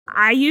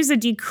I use a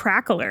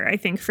decrackler, I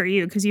think, for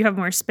you because you have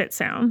more spit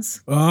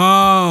sounds.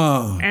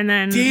 Oh. And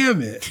then,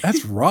 damn it.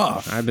 That's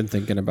rough. I've been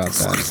thinking about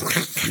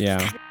that.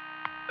 Yeah.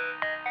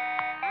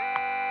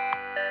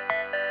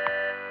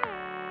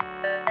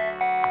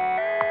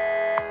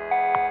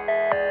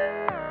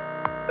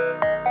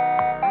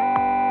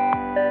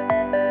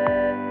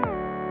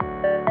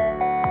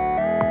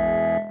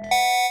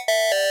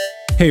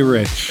 Hey,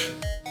 Rich.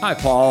 Hi,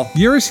 Paul.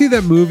 You ever see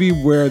that movie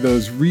where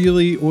those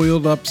really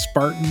oiled up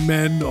Spartan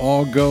men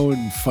all go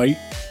and fight?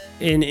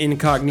 In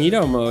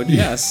incognito mode,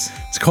 yes.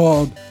 It's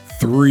called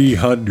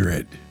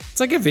 300. It's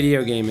like a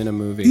video game in a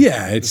movie.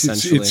 Yeah,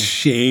 it's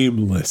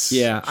shameless.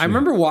 Yeah, I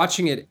remember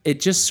watching it. It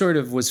just sort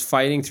of was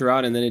fighting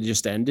throughout, and then it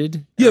just ended.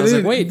 And Yeah, I was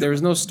like, wait, there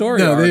was no story.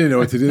 No, arc. they didn't know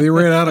what to do. They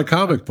ran out of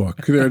comic book.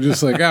 They're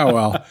just like, oh,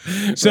 well.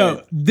 So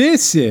Right.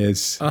 this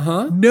is,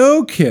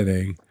 no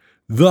kidding,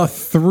 the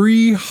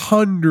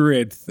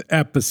 300th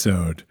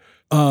episode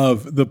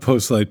of the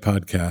Postlight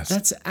Podcast.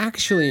 That's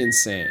actually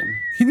insane.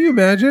 Can you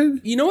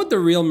imagine? You know what the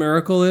real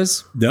miracle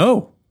is?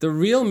 No. The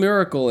real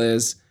miracle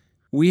is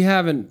we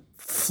haven't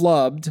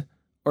flubbed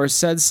or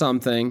said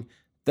something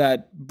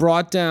that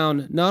brought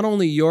down not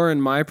only your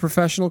and my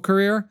professional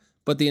career,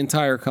 but the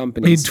entire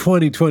company. In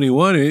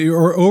 2021,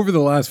 or over the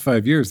last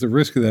 5 years, the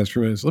risk of that's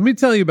tremendous. Let me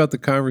tell you about the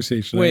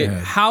conversation I Wait,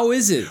 had. how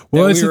is it?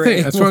 Well, that that's we the were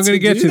thing. That's what I'm able going to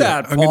get do you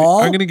that, there.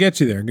 Paul? I'm going to get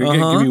you there. I'm going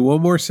to give me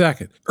one more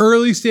second.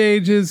 Early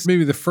stages,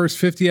 maybe the first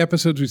 50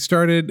 episodes we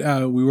started,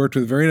 we worked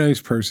with a very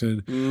nice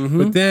person.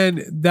 But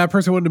then that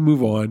person wanted to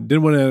move on,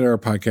 didn't want to edit our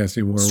podcast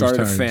anymore. Started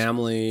a was tired.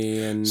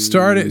 family and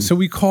So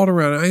we called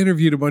around. I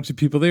interviewed a bunch of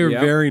people. They were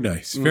very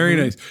nice, very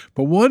nice.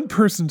 But one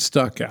person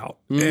stuck out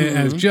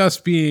as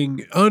just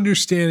being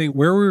understanding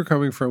where we were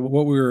coming from,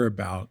 what we were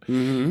about.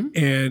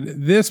 And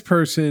this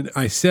person,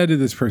 I said to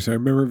this person, I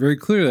remember very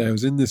clearly, I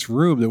was in this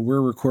room that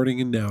we're recording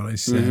in now, and I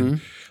said,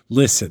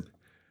 listen,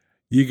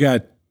 you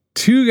got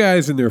two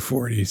guys in their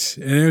 40s,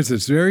 and there's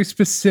this very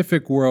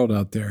specific world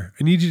out there.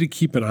 I need you to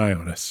keep an eye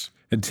on us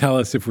and tell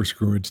us if we're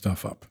screwing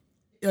stuff up.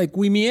 like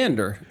we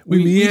meander.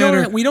 We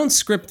meander. We don't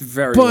script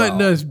very well.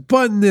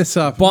 Button this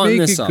up. Button make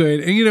this it up. good.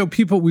 And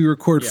people, we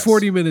record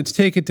 40 minutes,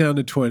 take it down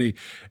to 20.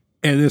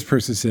 And this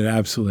person said,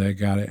 absolutely, I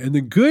got it. And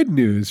the good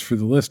news for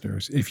the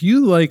listeners, if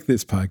you like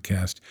this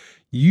podcast,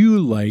 you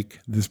like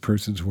this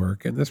person's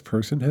work, and this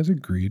person has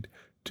agreed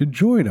to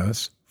join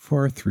us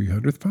for our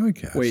 300th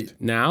podcast. Wait,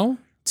 now?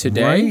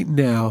 Today? Right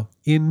now,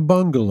 in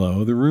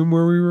Bungalow, the room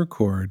where we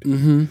record,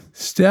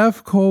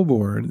 Steph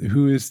Colbourn,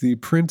 who is the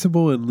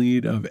principal and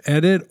lead of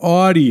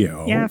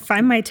editaudio. Yeah,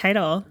 find my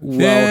title.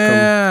 Welcome.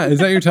 Yeah. Is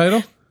that your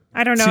title?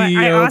 I don't know. CEO,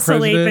 I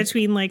oscillate president?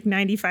 between like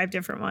 95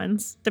 different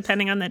ones,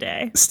 depending on the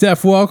day.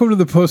 Steph, welcome to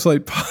the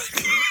Postlight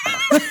Podcast.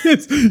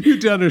 You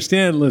to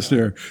understand,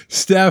 listener,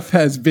 Steph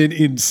has been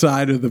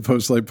inside of the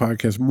Postlight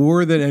Podcast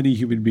more than any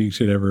human being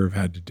should ever have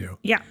had to do.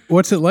 Yeah.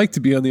 What's it like to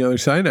be on the other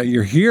side now?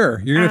 You're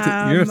here. You're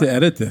gonna have to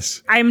edit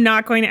this. I'm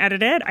not going to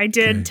edit it. I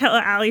did tell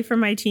Allie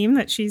from my team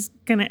that she's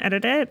going to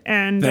edit it.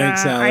 And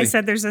Thanks, Allie. I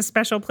said there's a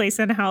special place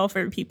in hell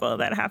for people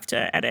that have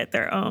to edit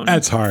their own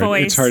That's hard.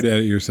 voice It's hard to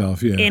edit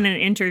yourself. Yeah. in an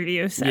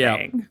interview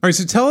setting. All right.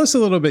 So tell us a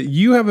little bit.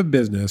 You have a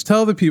business.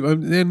 Tell the people,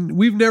 and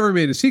we've never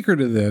made a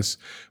secret of this,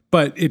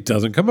 but it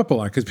doesn't come up a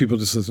lot because people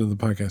just listen to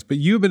the podcast. But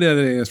you've been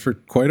editing us for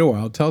quite a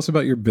while. Tell us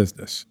about your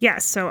business.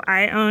 Yes. So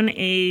I own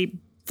a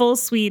full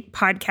suite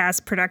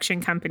podcast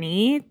production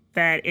company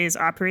that is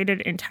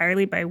operated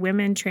entirely by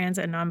women, trans,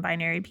 and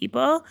non-binary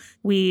people.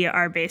 We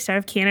are based out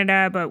of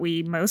Canada, but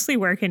we mostly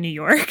work in New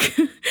York.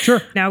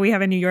 Sure. Now we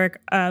have a New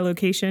York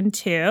location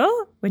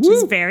too, which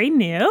is very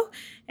new.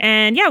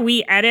 And yeah,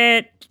 we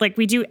edit, like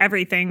we do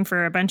everything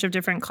for a bunch of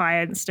different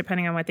clients,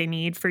 depending on what they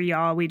need. For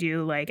y'all, we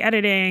do like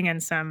editing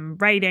and some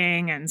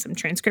writing and some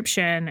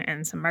transcription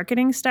and some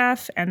marketing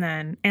stuff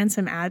and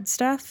some ad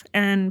stuff.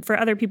 And for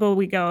other people,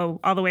 we go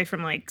all the way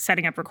from like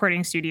setting up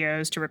recording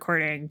studios to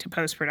recording to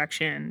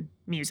post-production,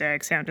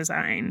 music, sound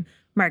design,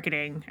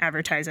 marketing,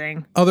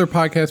 advertising. Other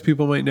podcast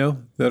people might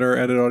know that are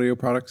editaudio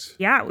products.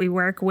 Yeah, we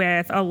work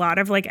with a lot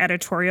of like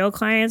editorial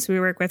clients. We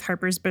work with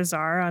Harper's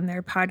Bazaar on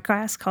their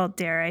podcast called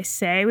Dare I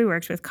Say. We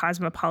worked with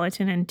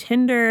Cosmopolitan and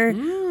Tinder.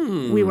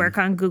 We work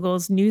on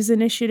Google's news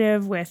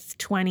initiative with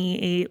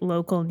 28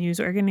 local news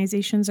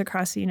organizations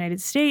across the United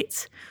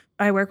States.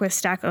 I work with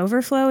Stack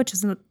Overflow, which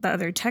is the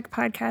other tech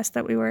podcast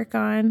that we work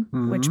on,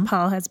 which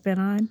Paul has been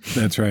on.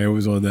 That's right. I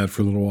was on that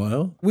for a little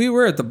while. We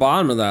were at the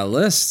bottom of that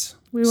list.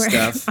 We were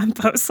Steph. on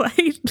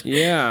Postlight.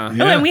 Yeah.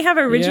 Oh, and we have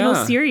original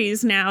Yeah.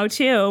 series now,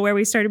 too, where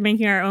we started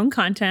making our own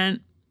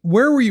content.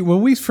 Where were you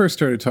when we first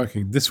started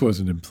talking? This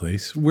wasn't in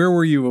place. Where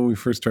were you when we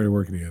first started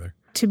working together?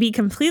 To be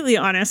completely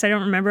honest, I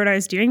don't remember what I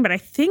was doing, but I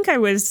think I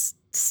was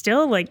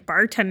still like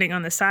bartending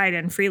on the side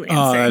and freelancing.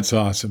 Oh, that's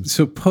awesome.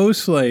 So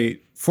Postlight,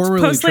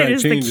 formerly Postlight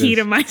is the Changes. key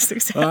to my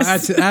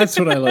success. That's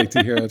what I like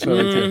to hear. That's what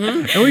I like to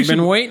hear. And We've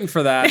been waiting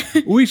for that.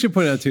 we should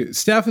point out too,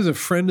 Steph is a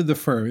friend of the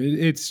firm.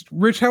 It's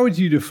Rich, how would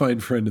you define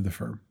friend of the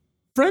firm?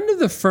 Friend of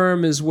the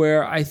firm is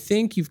where I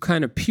think you've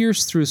kind of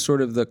pierced through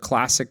sort of the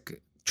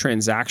classic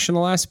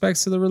transactional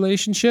aspects of the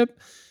relationship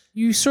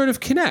you sort of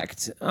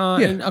connect.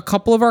 And a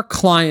couple of our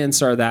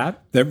clients are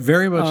that. They're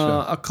very much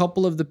so. A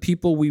couple of the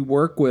people we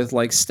work with,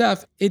 like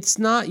Steph, it's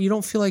not, you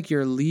don't feel like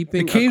you're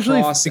leaping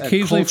occasionally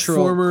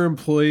cultural... former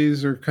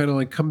employees are kind of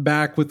like come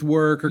back with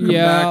work or come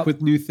back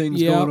with new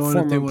things going on.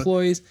 Former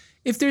employees.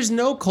 If there's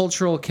no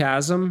cultural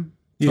chasm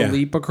to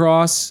leap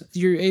across,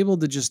 you're able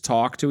to just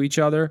talk to each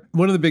other.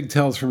 One of the big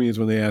tells for me is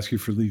when they ask you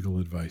for legal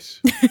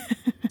advice.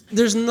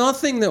 There's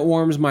nothing that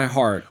warms my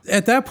heart.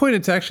 At that point,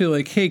 it's actually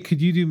like, hey,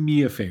 could you do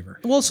me a favor?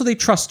 Well, so they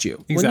trust you.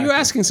 Exactly. When you're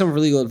asking someone for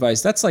legal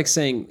advice, that's like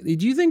saying,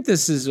 do you think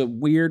this is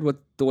weird with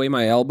the way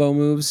my elbow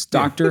moves,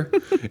 doctor?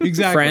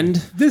 Exactly. Friend?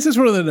 This is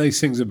one of the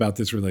nice things about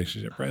this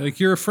relationship, right?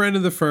 Like, you're a friend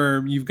of the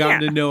firm. You've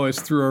gotten to know us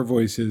through our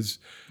voices.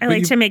 I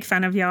like to make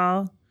fun of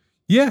y'all.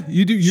 Yeah,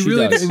 you do. You She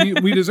really does. do.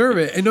 And we deserve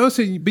it. And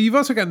also, but you've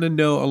also gotten to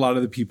know a lot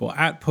of the people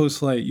at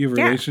Postlight. You have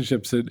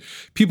relationships that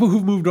people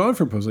who've moved on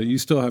from Postlight, you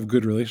still have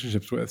good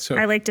relationships with. So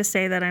I like to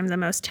say that I'm the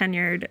most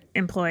tenured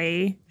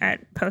employee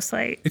at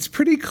Postlight. It's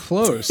pretty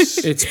close.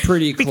 It's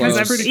pretty close.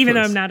 Because even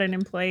though I'm not an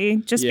employee,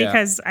 just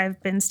because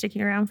I've been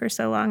sticking around for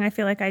so long, I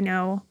feel like I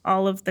know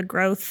all of the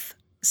growth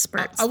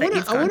spurts I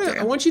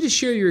want you to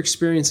share your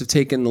experience of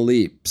taking the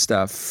leap,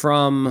 Steph,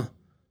 from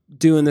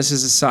doing this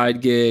as a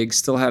side gig,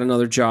 still had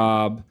another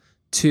job,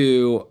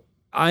 to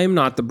I'm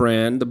not the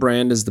brand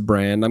is the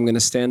brand. I'm going to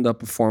stand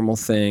up a formal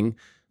thing.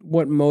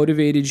 What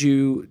motivated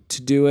you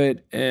to do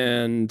it,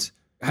 and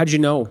how did you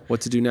know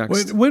what to do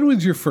next? When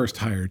was your first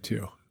hire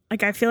too?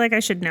 Like, I feel like I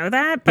should know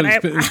that, but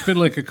it's been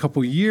like a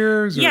couple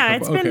years.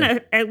 It's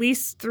been at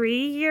least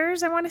 3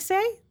 years, I want to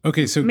say.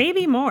 Okay, so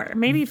maybe more,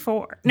 maybe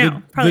 4.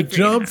 No, probably the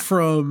jump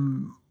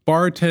from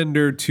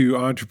bartender to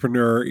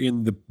entrepreneur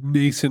in the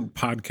nascent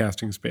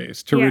podcasting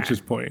space, to Rich's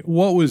point,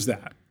 what was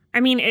that? I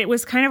mean, it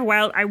was kind of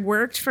wild. I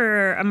worked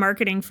for a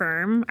marketing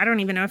firm. I don't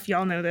even know if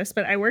y'all know this,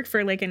 but I worked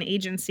for like an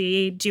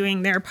agency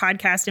doing their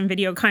podcast and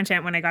video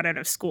content when I got out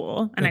of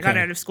school. And I got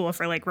out of school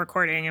for like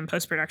recording and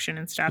post-production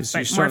and stuff. So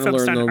but you're more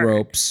focused to learn on the art.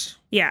 ropes.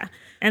 Yeah.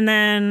 And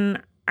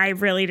then I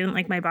really didn't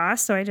like my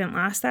boss, so I didn't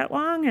last that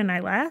long, and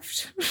I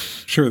left.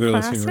 Sure, they're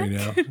listening right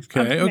now.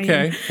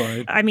 Okay,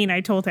 fine. I mean,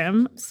 I told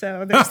him,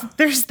 so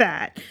there's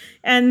that.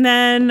 And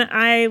then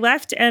I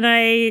left, and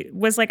I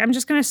was like, I'm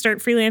just going to start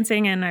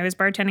freelancing, and I was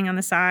bartending on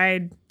the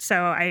side,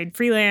 so I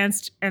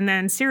freelanced, and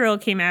then Serial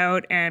came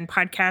out, and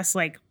podcasts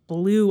like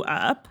blew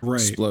up.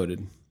 Right.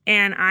 Exploded.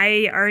 And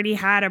I already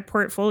had a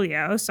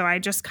portfolio, so I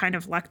just kind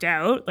of lucked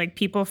out. Like,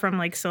 people from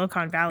like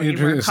Silicon Valley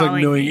were it's calling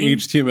like knowing me.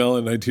 HTML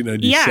in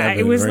 1997. Yeah,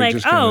 it was right?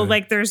 like,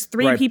 like there's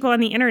 3 people on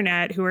the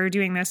internet who are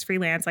doing this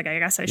freelance. Like, I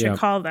guess I should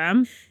call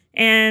them.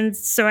 And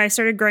so I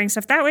started growing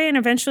stuff that way. And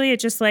eventually it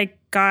just like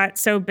got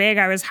so big.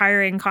 I was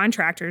hiring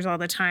contractors all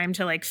the time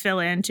to like fill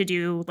in, to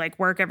do like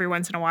work every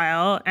once in a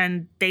while.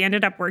 And they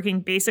ended up working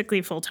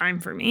basically full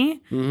time for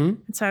me.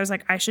 Mm-hmm. And so I was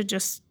like, I should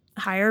just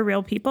hire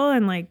real people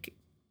and like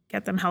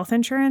get them health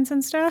insurance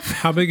and stuff.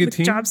 How big a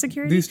team? Job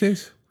security these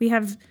days? We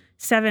have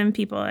 7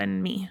 people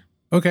and me.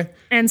 Okay.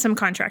 And some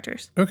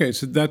contractors. Okay,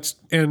 so that's,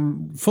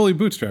 and fully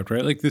bootstrapped,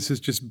 right? Like, this is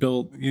just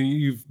built,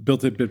 you've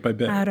built it bit by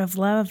bit. Out of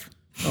love.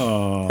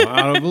 Oh,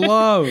 out of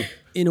love.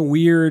 In a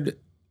weird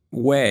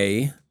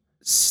way,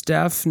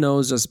 Steph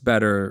knows us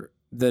better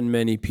than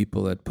many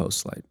people at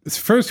Postlight.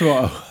 First of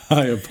all,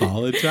 I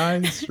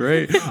apologize,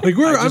 right? Like,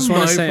 I just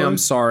want to say I'm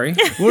sorry.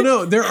 Well,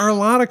 no, there are a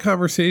lot of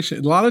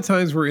conversations. A lot of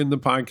times we're in the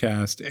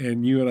podcast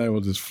and you and I will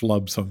just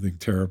flub something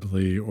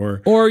terribly,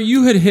 or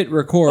you had hit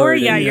record. Or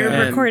you're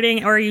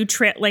recording, or you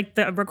like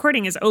the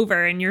recording is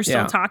over and you're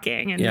still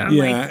talking, and I'm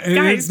like,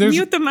 guys,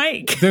 mute the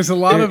mic. There's a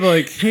lot of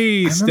like,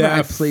 hey, Steph.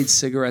 I played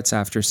Cigarettes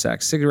After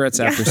Sex. Cigarettes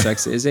After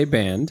Sex is a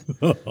band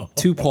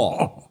to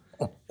Paul.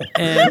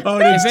 And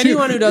if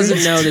anyone who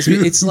doesn't know this,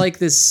 it's like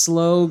this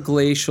slow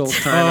glacial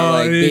kind of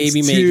like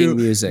baby making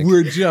music.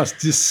 We're just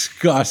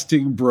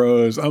disgusting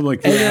bros. I'm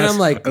like, and then I'm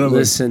like,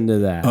 listen to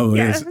that.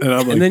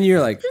 And then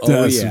you're like,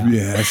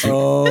 that's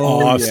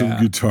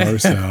awesome guitar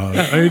sound.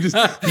 I mean,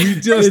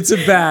 it's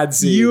a bad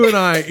scene. You and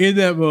I in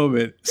that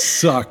moment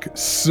suck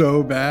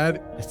so bad.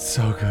 It's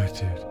so good,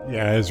 dude.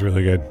 Yeah, it's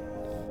really good.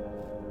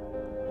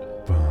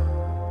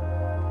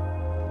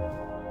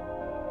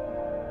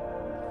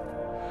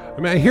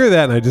 I mean, I hear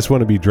that and I just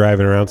want to be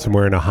driving around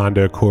somewhere in a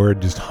Honda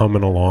Accord, just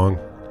humming along,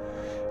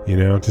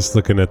 just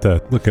looking at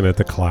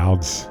the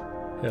clouds.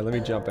 Yeah, let me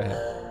jump ahead.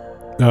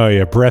 Oh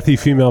yeah, breathy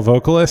female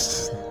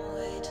vocalist.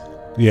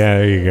 Yeah,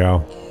 there you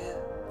go.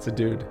 It's a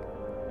dude.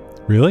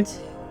 Really?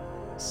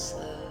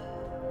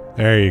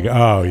 There you go.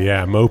 Oh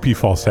yeah, mopey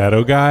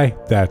falsetto guy.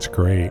 That's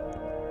great.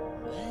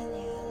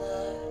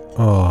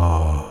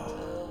 Oh.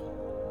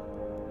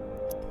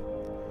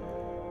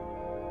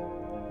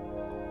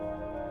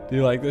 Do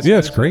you like this? Yeah,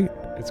 it's great.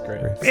 It's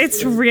great.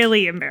 It's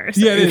really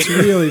embarrassing. Yeah, it's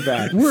really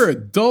bad. We're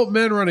adult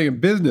men running a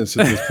business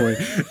at this point,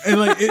 and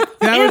like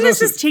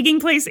this is taking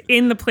place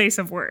in the place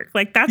of work.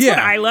 Like, that's what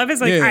I love.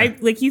 Is like I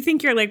like, you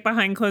think you're like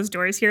behind closed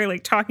doors here,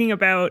 like talking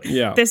about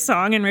this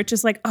song, and Rich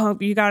is like, oh,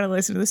 you got to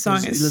listen to the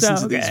song. It's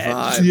so good.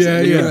 Vibes.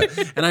 Yeah.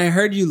 And I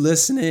heard you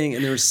listening,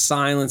 and there was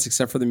silence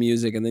except for the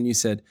music, and then you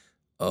said,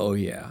 Oh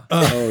yeah.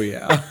 Oh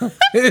yeah.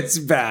 It's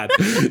bad.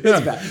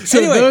 It's bad. So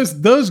anyway,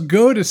 those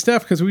go to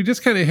Steph because we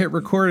just kind of hit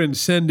record and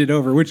send it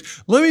over,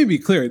 which let me be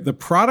clear. The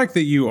product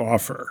that you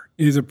offer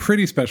is a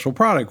pretty special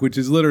product, which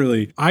is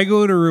literally I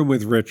go in a room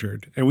with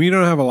Richard and we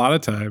don't have a lot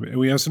of time and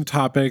we have some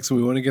topics and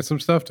we want to get some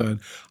stuff done.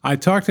 I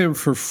talk to him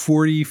for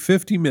 40,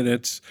 50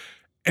 minutes.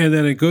 And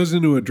then it goes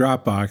into a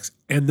Dropbox,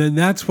 and then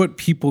that's what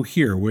people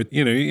hear with,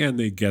 and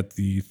they get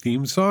the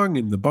theme song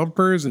and the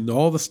bumpers and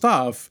all the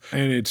stuff,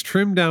 and it's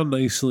trimmed down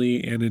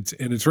nicely and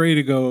it's ready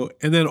to go.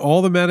 And then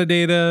all the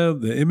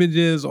metadata, the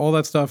images, all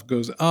that stuff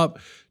goes up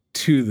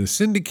to the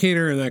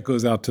syndicator and that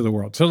goes out to the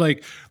world. So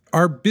like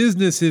our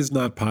business is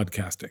not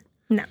podcasting.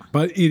 No.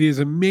 But it is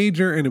a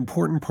major and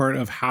important part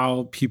of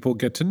how people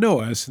get to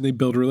know us and they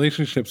build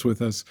relationships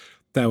with us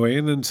that way.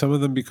 And then some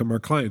of them become our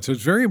clients. So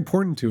it's very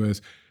important to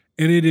us.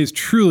 And it is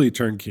truly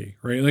turnkey,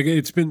 right? Like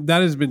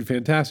that has been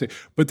fantastic.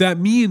 But that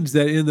means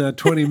that in that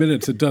 20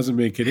 minutes it doesn't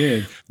make it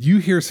in, you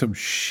hear some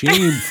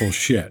shameful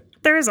shit.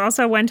 There was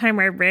also one time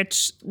where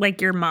Rich,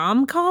 like your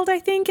mom called, I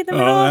think, in the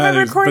middle of a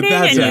recording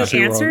and you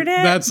answered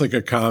it. That's like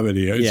a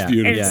comedy. It's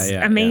beautiful. It's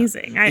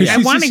amazing. I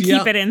want to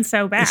keep it in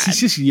so bad. She's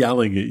just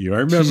yelling at you. I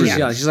remember.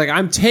 She's like,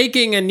 I'm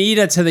taking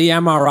Anita to the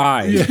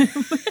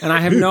MRI. And I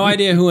have no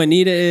idea who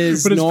Anita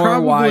is, nor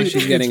why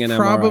she's getting an MRI. It's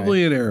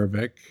probably in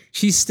Arabic.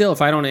 She's still,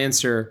 if I don't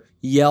answer,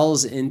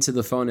 yells into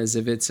the phone as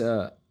if it's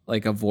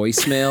like a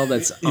voicemail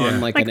that's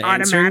on like an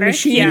answering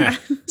machine. Yeah.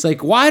 It's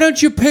like, why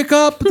don't you pick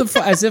up the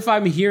phone? As if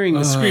I'm hearing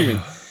the screaming.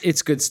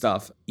 It's good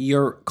stuff.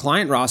 Your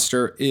client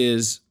roster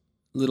is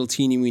little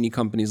teeny weeny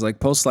companies like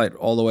Postlight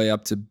all the way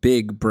up to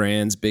big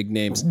brands, big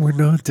names. We're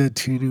not that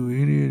teeny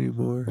weeny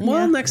anymore.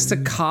 Well, next to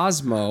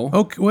Cosmo.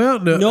 Okay, well,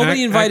 no.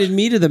 Nobody invited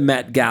me to the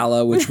Met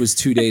Gala, which was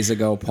 2 days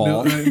ago,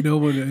 Paul. No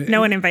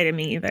one invited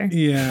me either.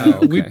 Yeah,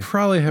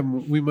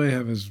 we might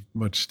have as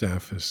much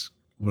staff as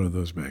one of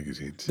those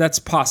magazines. That's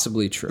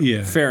possibly true.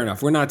 Yeah. Fair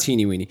enough. We're not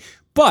teeny weeny.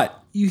 But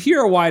you hear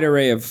a wide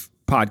array of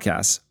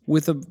podcasts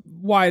with a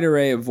wide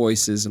array of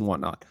voices and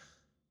whatnot.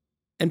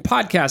 And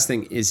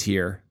podcasting is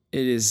here.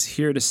 It is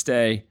here to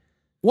stay.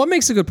 What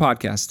makes a good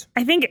podcast?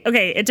 I think,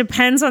 it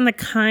depends on the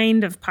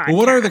kind of podcast. Well,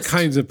 what are the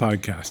kinds of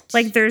podcasts?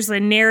 Like there's a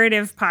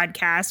narrative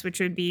podcast, which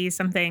would be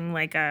something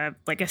like a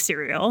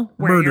serial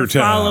where Murder you're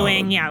Town.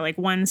 following, like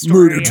one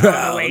story Murder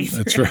all the way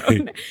through. That's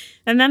right.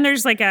 And then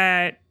there's like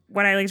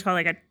what I like to call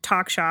like a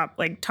talk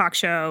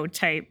show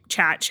type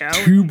chat show.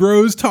 Two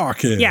bros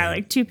talking. Yeah,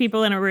 like two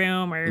people in a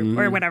room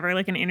or whatever,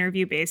 like an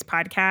interview based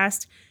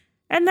podcast.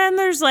 And then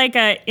there's like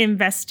a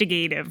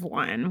investigative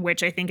one,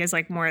 which I think is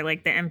like more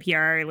like the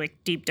NPR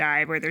like deep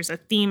dive where there's a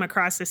theme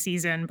across the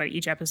season, but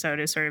each episode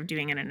is sort of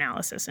doing an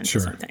analysis into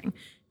something.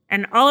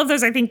 And all of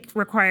those I think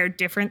require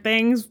different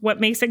things. What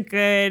makes a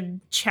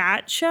good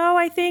chat show,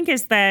 I think,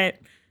 is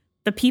that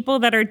the people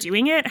that are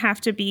doing it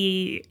have to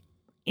be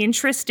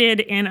interested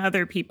in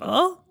other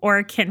people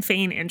or can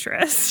feign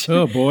interest.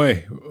 Oh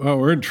boy. Oh,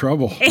 we're in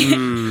trouble.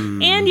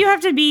 And you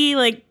have to be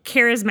like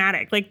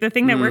charismatic. Like the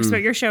thing that works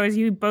about your show is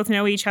you both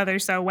know each other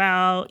so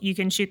well. You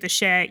can shoot the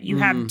shit. You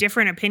have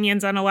different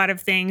opinions on a lot of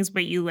things,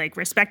 but you like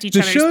respect each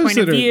other's point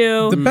of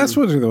view. The best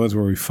ones are the ones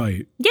where we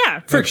fight.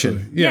 Yeah.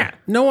 Friction. Yeah.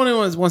 No one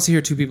wants to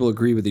hear two people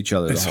agree with each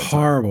other. It's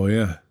horrible.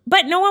 Yeah.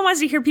 But no one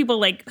wants to hear people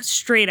like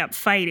straight up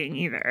fighting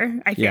either,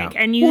 I think.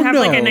 Yeah. And you have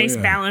like a nice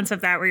balance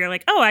of that where you're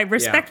like, oh, I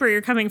respect where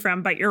you're coming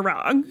from, but you're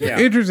wrong. Yeah.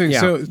 Interesting.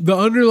 Yeah. So the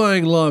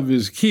underlying love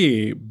is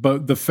key,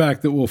 but the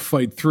fact that we'll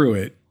fight through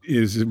it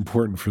is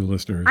important for the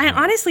listeners. I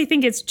honestly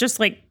think it's just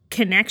like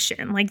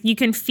connection. Like you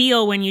can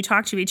feel when you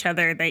talk to each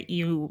other that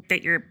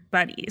you're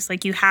buddies.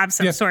 Like you have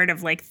some sort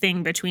of like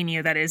thing between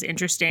you that is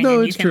interesting. No,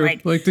 and it's you can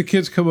true. Like the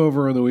kids come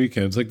over on the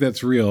weekends. Like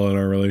that's real in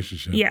our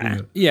relationship.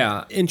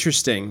 Yeah.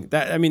 Interesting.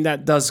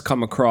 That does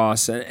come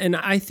across. And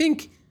I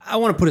think I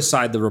want to put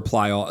aside the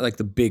reply all, like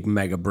the big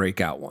mega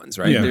breakout ones,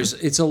 right? Yeah.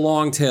 It's a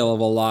long tail of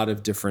a lot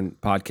of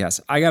different podcasts.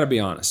 I got to be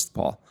honest,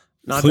 Paul.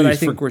 Not Please, that I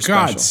think for we're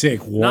special. God's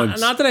sake,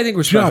 once. Not that I think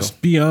we're special.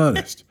 Just be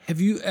honest.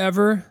 Have you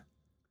ever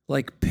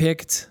like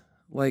picked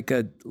like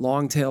a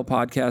long tail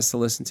podcast to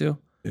listen to?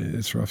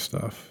 It's rough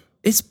stuff.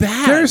 It's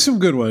bad. There are some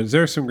good ones.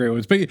 There are some great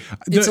ones. But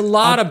it's a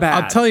lot of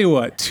bad. I'll tell you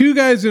what, two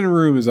guys in a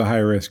room is a high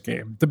risk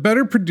game. The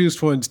better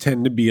produced ones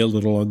tend to be a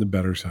little on the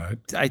better side.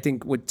 I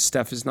think what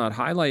Steph is not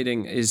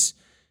highlighting is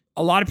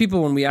a lot of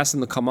people, when we ask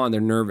them to come on,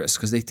 they're nervous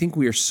because they think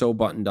we are so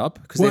buttoned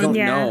up because they don't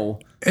know.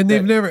 And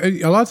they've never,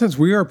 a lot of times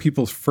we are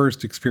people's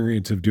first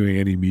experience of doing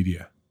any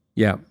media.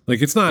 Yeah.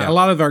 Like it's not, a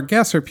lot of our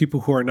guests are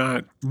people who are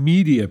not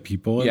media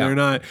people and they're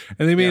not,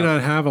 and they may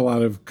not have a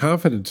lot of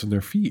confidence in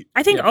their feet.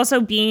 I think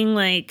also being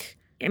like,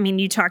 I mean,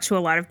 you talk to a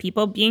lot of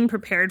people, being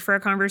prepared for a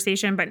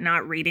conversation, but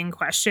not reading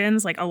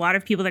questions. Like a lot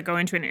of people that go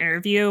into an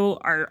interview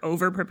are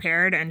over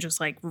prepared and just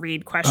like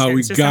read questions. Oh,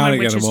 we gotta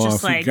get them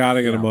off. Like, we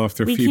gotta get them off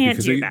their feet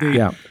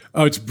because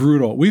oh, it's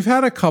brutal. We've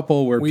had a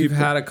couple where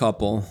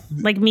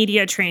like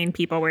media trained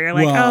people where you're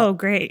like, oh,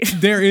 great.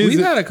 We've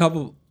had a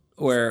couple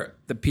where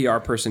the PR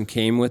person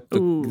came with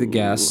the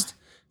guest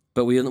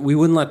but we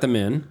wouldn't let them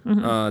in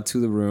to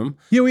the room.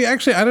 Yeah, we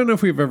actually, I don't know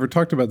if we've ever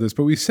talked about this,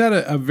 but we set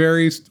a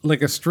very,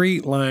 like a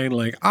straight line,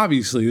 like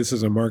obviously this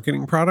is a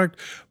marketing product,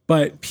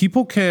 but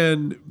people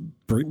can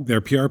bring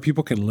their PR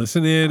people can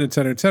listen in, et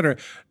cetera, et cetera.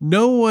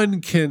 No one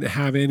can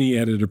have any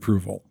edit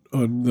approval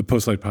on the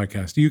Postlight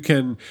podcast. I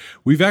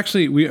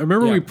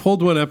remember we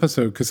pulled one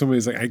episode because somebody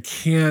was like,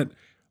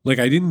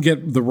 I didn't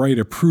get the right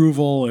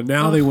approval and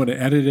now they want to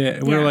edit it.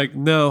 And we were like,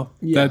 no,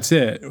 that's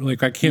it.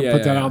 Like, I can't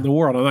put that out in the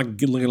world. I'm not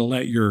going to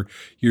let your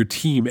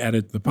team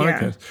edit the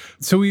podcast.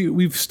 So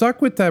we've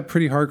stuck with that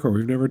pretty hardcore.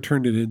 We've never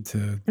turned it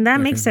into. And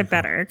that makes it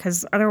better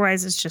because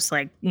otherwise it's just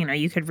like,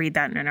 you could read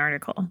that in an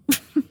article.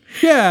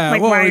 Yeah.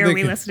 Like, why are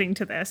we listening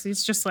to this?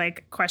 It's just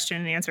like question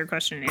and answer.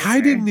 I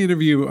did an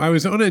interview. I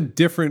was on a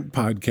different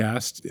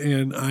podcast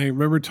and I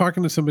remember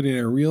talking to somebody and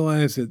I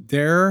realized that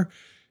their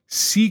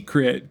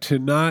secret to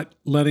not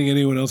letting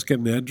anyone else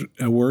get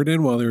a word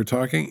in while they were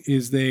talking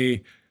is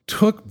they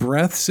took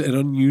breaths at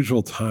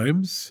unusual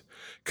times.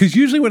 Because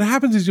usually what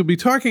happens is you'll be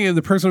talking and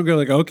the person will go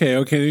like, okay.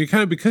 And you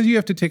kind of, because you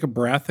have to take a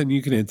breath and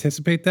you can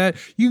anticipate that,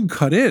 you can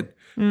cut in.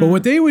 But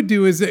what they would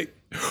do is they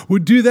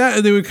would do that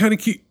and they would kind of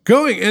keep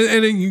going.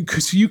 And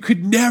because you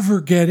could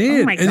never get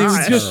in. Oh my and it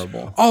was just,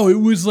 it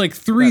was like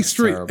three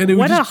straight. Terrible. And it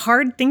was what a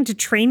hard thing to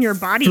train your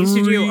bodies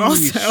to do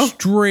also.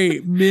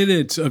 Straight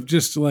minutes of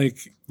just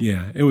like,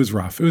 yeah, it was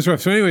rough.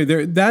 So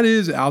anyway, that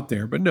is out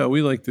there. But no,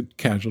 we like the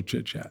casual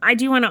chit chat. I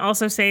do want to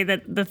also say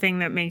that the thing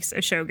that makes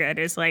a show good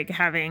is like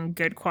having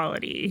good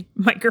quality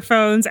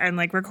microphones and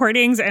like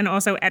recordings and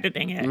also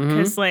editing it.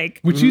 Because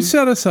which you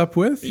set us up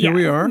with. Here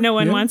we are. No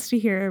one wants to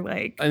hear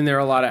like. And there are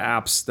a lot of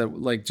apps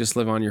that like just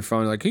live on your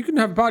phone. Like you can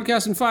have a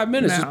podcast in 5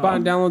 minutes. Just buy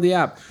and download the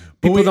app.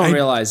 People don't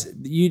realize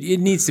it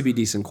needs to be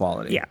decent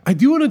quality. Yeah. I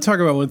do want to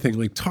talk about one thing.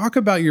 Like, talk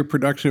about your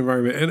production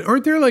environment. And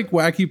aren't there like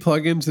wacky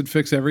plugins that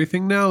fix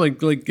everything now?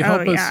 Like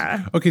help us.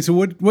 Yeah. Okay, so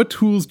what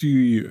tools do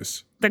you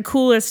use? The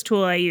coolest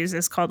tool I use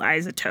is called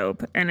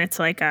Isotope, and it's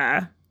like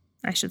Isotope.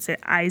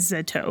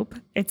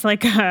 It's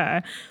like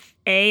a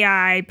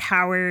AI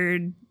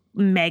powered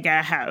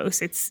mega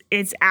house.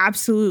 It's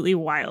absolutely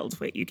wild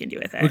what you can do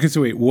with it. Okay, so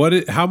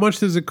wait, how much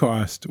does it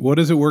cost? What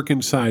does it work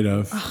inside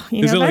of?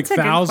 Is it like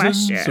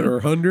thousands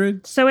or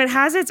hundreds? So it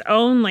has its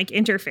own like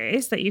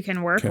interface that you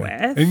can work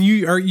with. And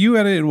you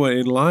edit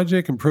in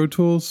Logic and Pro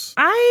Tools?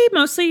 I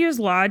mostly use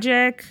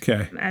Logic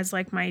as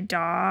like my DAW.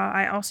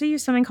 I also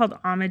use something called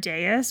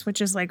Amadeus,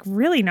 which is like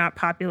really not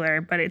popular,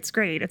 but it's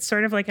great. It's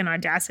sort of like an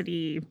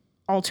Audacity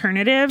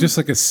alternative. Just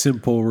like a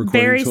simple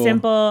recording Very tool.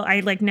 simple. I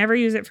like never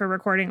use it for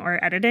recording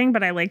or editing,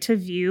 but I like to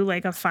view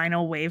like a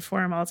final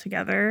waveform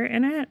altogether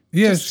in it.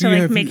 Yeah, just to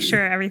like make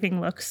sure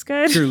everything looks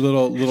good. Your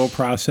little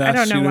process.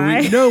 I don't know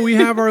why. We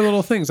have our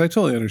little things. I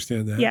totally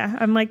understand that. Yeah.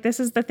 I'm like, this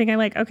is the thing I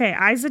like. Okay.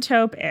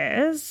 Isotope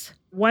is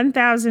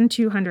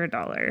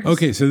 $1,200.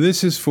 Okay, so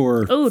this is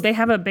for... Oh, they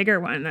have a bigger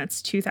one.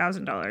 That's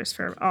 $2,000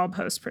 for all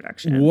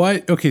post-production.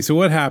 What? Okay, so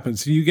what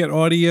happens? So you get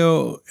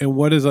audio, and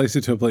what does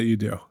Isotope let you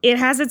do? It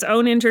has its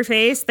own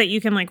interface that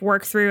you can like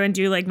work through and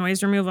do like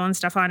noise removal and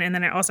stuff on, and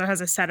then it also has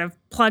a set of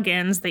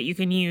plugins that you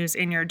can use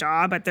in your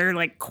DAW, but they're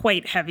like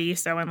quite heavy,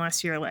 so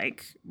unless you're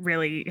like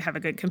really have a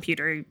good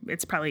computer,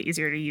 it's probably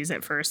easier to use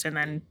it first and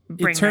then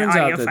bring the audio file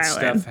in. It turns out that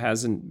Steph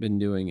hasn't been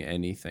doing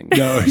anything.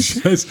 No, it's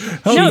just...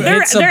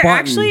 they're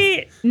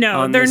actually...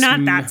 No, they're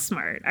not that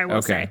smart, I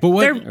will say.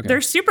 But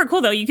they're super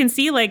cool, though. You can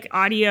see like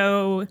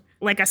audio,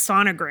 like a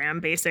sonogram,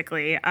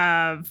 basically,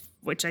 of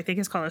which I think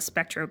is called a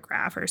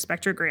spectrograph or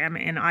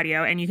spectrogram in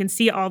audio. And you can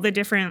see all the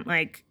different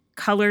like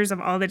colors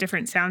of all the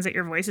different sounds that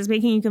your voice is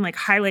making. You can like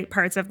highlight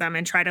parts of them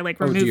and try to like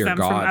remove them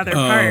from other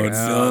parts.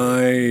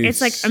 Nice.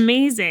 It's like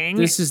amazing.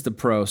 This is the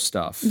pro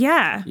stuff.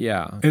 Yeah.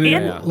 Yeah.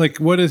 And like,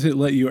 what does it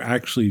let you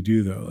actually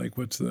do, though? Like,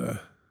 what's the...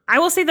 I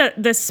will say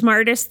that the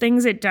smartest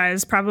things it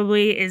does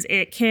probably is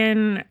it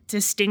can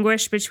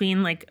distinguish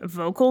between like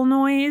vocal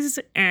noise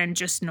and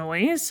just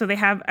noise. So they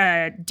have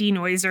a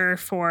denoiser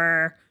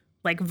for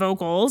like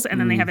vocals, and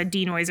then they have a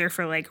denoiser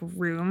for like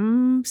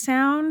room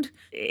sound.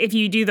 If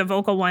you do the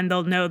vocal one,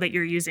 they'll know that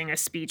you're using a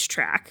speech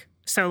track.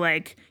 So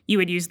like you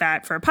would use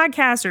that for a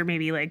podcast or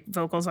maybe like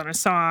vocals on a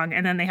song.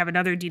 And then they have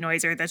another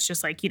denoiser that's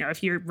just like,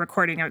 if you're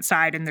recording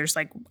outside and there's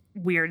like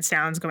weird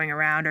sounds going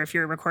around, or if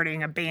you're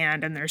recording a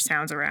band and there's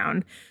sounds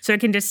around. So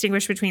it can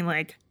distinguish between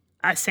like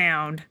a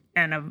sound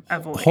and a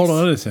voice. Hold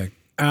on a sec.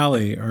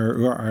 Allie,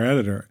 our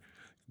editor,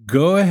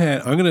 go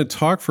ahead. I'm going to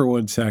talk for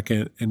 1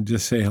 second and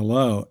just say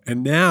hello.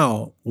 And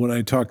now, when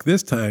I talk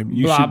this time,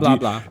 you should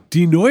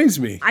denoise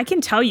me. I can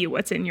tell you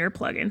what's in your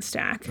plugin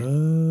stack.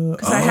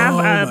 Because I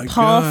have a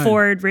Paul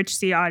Ford Rich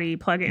Ciotti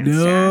plugin stack.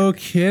 No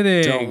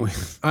kidding.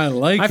 I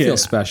like it. I feel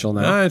special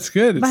now. It's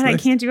good. But nice. I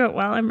can't do it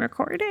while I'm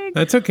recording.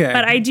 That's okay.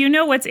 But I do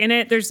know what's in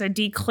it. There's a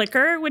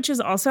declicker, which is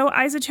also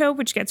Isotope,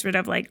 which gets rid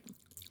of like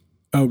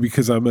Oh,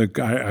 because I'm like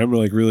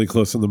really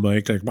close on the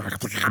mic. Like,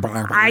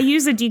 I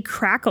use a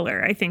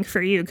decrackler, I think,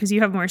 for you because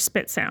you have more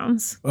spit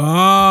sounds.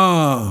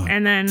 Oh,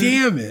 and then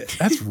damn it,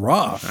 that's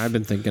rough. I've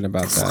been thinking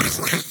about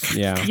that.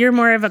 Yeah, you're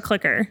more of a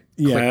clicker.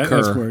 Yeah,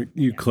 that's more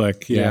you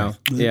click. Yeah.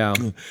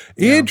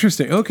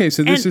 Interesting. Okay,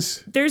 so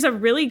there's a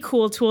really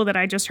cool tool that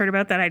I just heard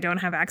about that I don't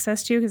have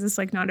access to because it's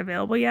like not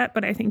available yet,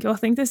 but I think you'll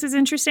think this is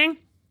interesting.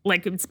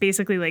 Like it's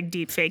basically like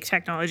deep fake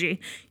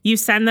technology. You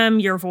send them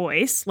your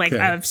voice, like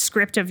a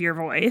script of your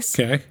voice.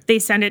 Okay. They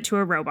send it to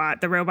a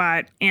robot. The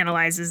robot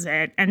analyzes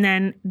it, and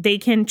then they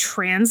can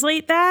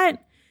translate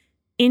that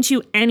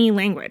into any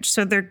language.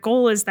 So their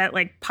goal is that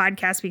like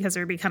podcasts, because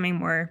they're becoming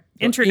more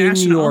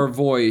international, in your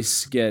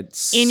voice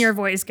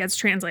gets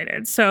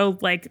translated. So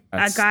like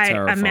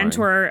a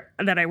mentor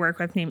that I work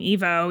with named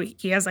Evo,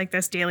 he has like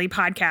this daily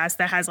podcast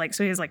that has like,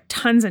 so he has like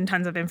tons and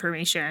tons of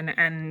information,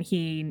 and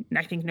he,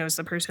 I think, knows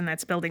the person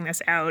that's building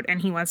this out,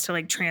 and he wants to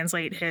like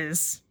translate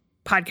his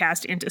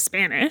podcast into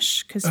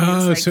Spanish because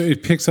so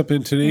it picks up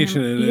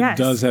intonation and it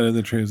does that in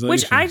the translation,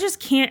 which I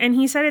just can't. And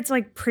he said it's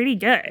like pretty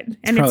good,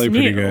 and probably it's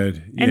pretty new,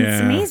 good, and it's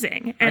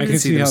amazing. And I can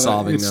see them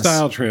solving it's this.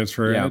 Style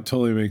transfer. Yeah. It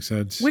totally makes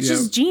sense. Which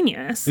is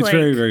genius. It's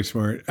very, very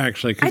smart,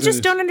 actually. I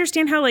just don't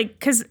understand how, like,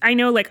 because I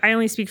know, like, I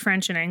only speak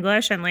French and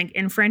English, and like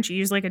in French you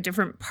use like a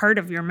different part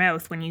of your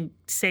mouth when you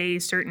say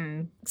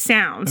certain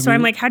sounds. So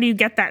I'm like, how do you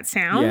get that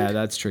sound? Yeah,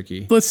 that's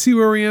tricky. Let's see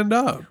where we end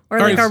up. Or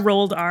like a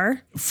rolled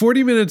R.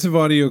 40 minutes of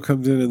audio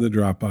comes in the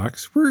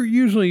Dropbox.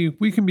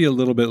 We can be a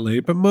little bit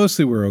late, but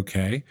mostly we're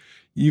okay.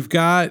 You've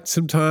got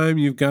some time.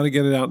 You've got to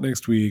get it out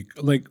next week.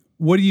 Like,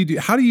 what do you do?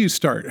 How do you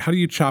start? How do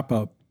you chop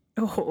up?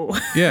 Oh,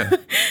 yeah.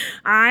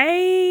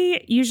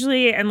 I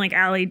usually, and like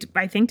Allie,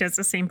 I think does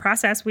the same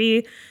process.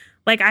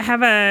 I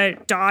have a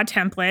DAW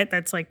template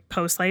that's like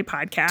Postlight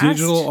Podcast.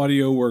 Digital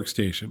audio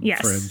workstation,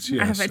 yes. friends.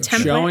 Yes. I have a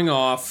template. Showing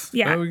off.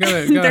 Yeah. We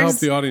gotta help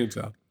the audience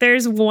out.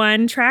 There's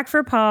one track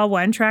for Paul,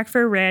 one track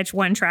for Rich,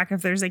 one track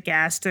if there's a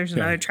guest. There's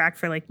another track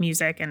for like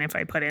music and if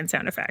I put in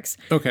sound effects.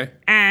 Okay.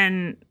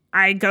 And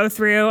I go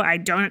through, I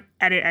don't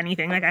edit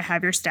anything. Like I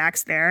have your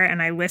stacks there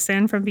and I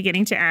listen from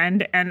beginning to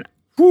end. And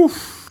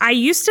I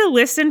used to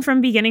listen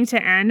from beginning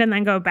to end and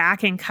then go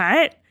back and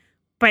cut.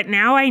 But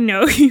now I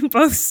know you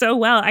both so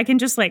well. I can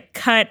just like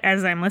cut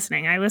as I'm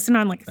listening. I listen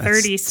on like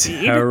 30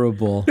 speed.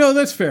 Terrible. No,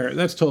 that's fair.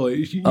 That's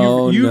totally.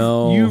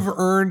 You've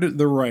earned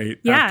the right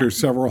after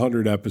several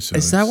hundred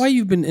episodes. Is that why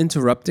you've been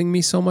interrupting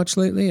me so much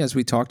lately as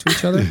we talk to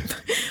each other?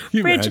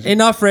 Rich,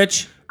 enough,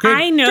 Rich. Good.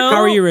 I know.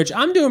 How are you, Rich?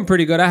 I'm doing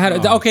pretty good.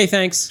 Okay,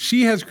 thanks.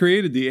 She has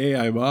created the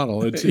AI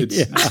model. It's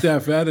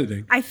Steph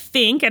editing. I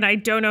think, and I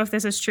don't know if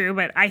this is true,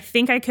 but I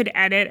think I could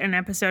edit an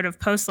episode of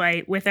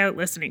Postlight without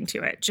listening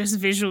to it, just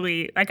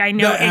visually. Like I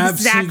know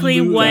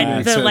exactly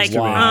what the like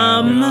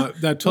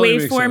totally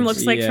waveform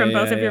looks like from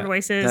both of your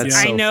voices. That's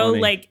I so know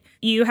funny. like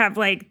you have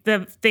like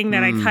the thing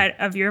that I cut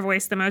of your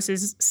voice the most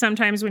is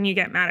sometimes when you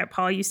get mad at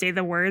Paul, you say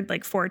the word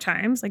like 4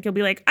 times. Like you'll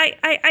be like,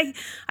 I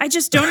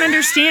just don't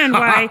understand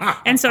why.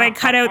 And so I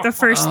cut out the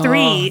first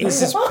 3.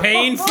 This is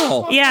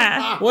painful.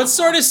 Yeah. What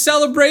sort of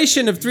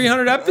celebration of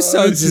 300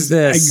 episodes is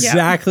this?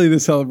 Exactly the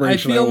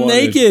celebration. I feel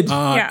naked.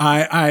 Oh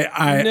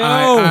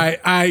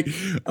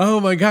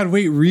my God.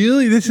 Wait,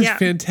 really? This is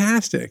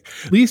fantastic.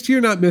 At least you're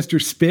not Mr.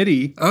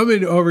 Spitty. I'm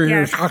in over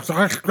here. You're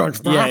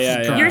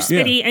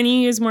Spitty and you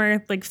use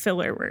more like filler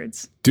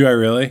words. Do I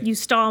really? You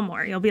stall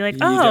more. You'll be like,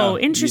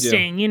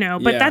 interesting,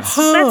 but that's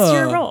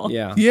your role.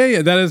 Yeah.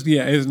 That is,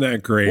 isn't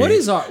that great?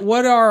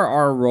 What are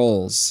our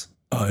roles?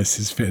 Oh, this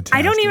is fantastic.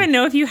 I don't even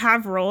know if you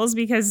have roles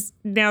because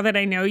now that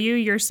I know you,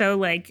 you're so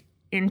like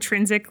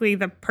intrinsically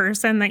the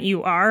person that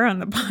you are on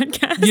the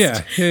podcast.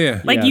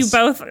 Yeah. Like you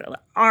both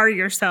are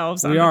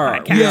yourselves on the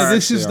podcast. Yeah,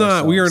 this is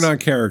not, we are not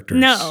characters.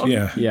 No.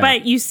 Yeah.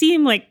 But you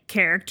seem like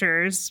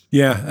characters on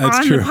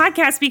the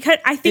podcast because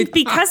I think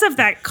because of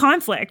that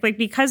conflict, like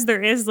because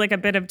there is like a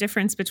bit of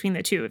difference between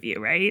the two of you,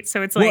 right?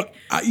 So it's like,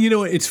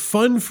 it's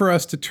fun for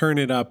us to turn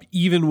it up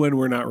even when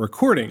we're not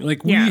recording.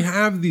 Like we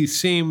have these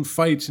same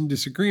fights and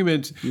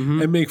disagreements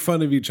and make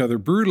fun of each other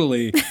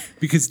brutally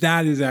because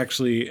that is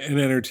actually an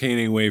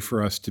entertaining way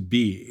for us to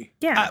be.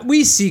 Yeah.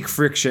 We seek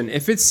friction.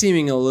 If it's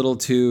seeming a little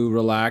too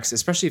relaxed,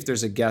 especially if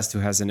there's a guest who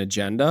has an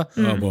agenda,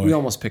 we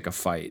almost pick a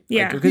fight.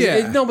 Yeah.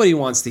 Because nobody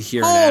wants to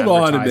hear Hold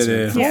on a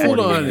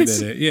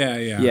minute.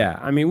 Yeah.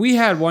 I mean, we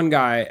had one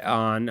guy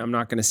on, I'm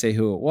not going to say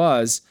who it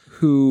was,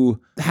 who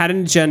had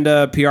an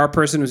agenda. PR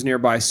person was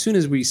nearby. As soon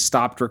as we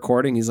stopped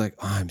recording, he's like,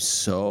 I'm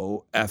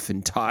so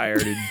effing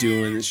tired of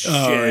doing this shit.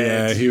 Oh,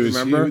 yeah.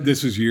 Remember?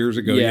 This was years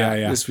ago.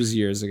 Yeah. This was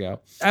years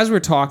ago. As we're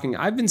talking,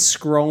 I've been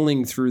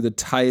scrolling through the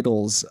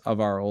titles of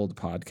our old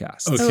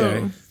podcasts.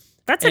 Okay. Oh,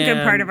 that's a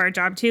good part of our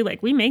job, too.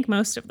 Like, we make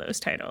most of those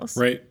titles.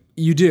 Right.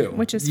 You do.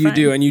 Which is fun. You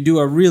do, and you do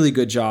a really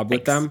good job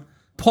with them.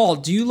 Paul,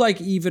 do you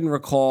even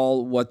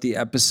recall what the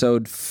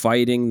episode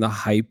Fighting the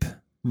Hype?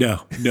 No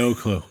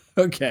clue.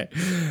 Okay.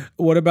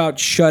 What about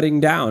Shutting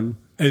Down?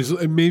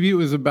 Maybe it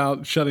was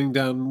about shutting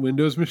down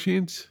Windows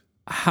machines?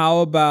 How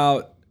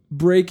about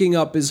Breaking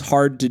Up is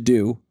Hard to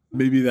Do?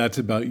 Maybe that's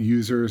about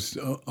users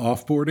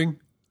offboarding?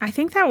 I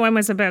think that one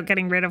was about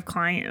getting rid of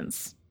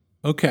clients.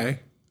 Okay.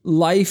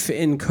 Life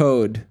in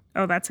Code.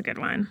 Oh, that's a good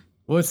one.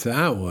 What's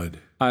that one?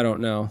 I don't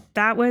know.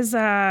 That was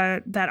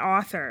that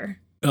author.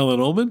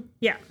 Ellen Ullman?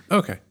 Yeah.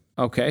 Okay.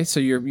 Okay, so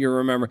you're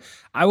remembering.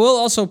 I will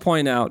also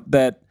point out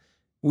that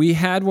we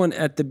had one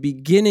at the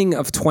beginning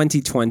of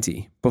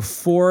 2020,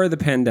 before the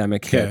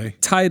pandemic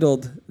hit,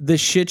 titled "The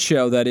Shit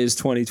Show That Is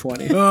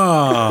 2020."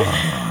 Oh.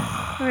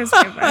 That was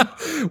a good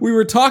one. We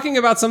were talking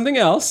about something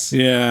else.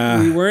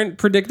 Yeah. We weren't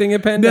predicting a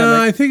pandemic.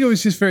 No, I think it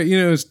was just very,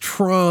 it was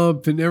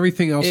Trump and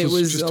everything else. It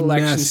was just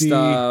election messy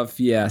stuff.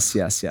 Yes.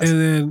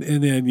 And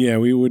then, yeah,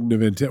 we wouldn't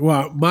have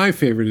well, my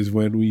favorite is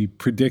when we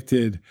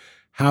predicted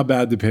how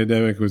bad the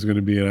pandemic was going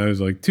to be, and I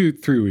was like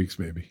 2-3 weeks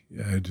maybe.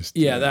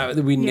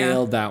 We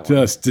nailed that one.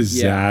 Just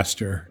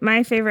disaster.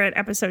 My favorite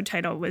episode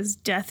title was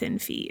Death in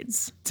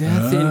Feeds.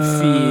 Death in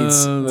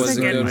Feeds was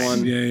a good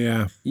one.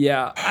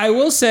 Yeah. I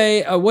will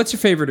say, what's your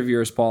favorite of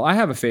yours, Paul? I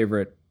have a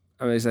favorite.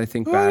 As I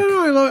think back, I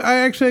don't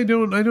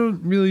know. I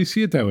don't really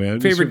see it that way.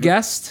 Favorite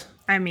guest?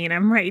 I mean,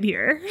 I'm right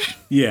here.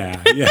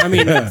 Yeah. I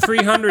mean,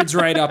 300's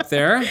right up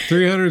there.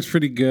 300 is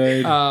pretty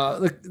good.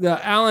 The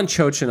Alan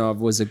Chochinov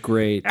was a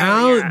great.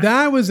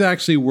 That was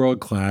actually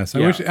world class. I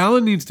wish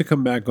Alan needs to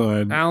come back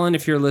on. Alan,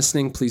 if you're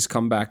listening, please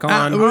come back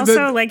on.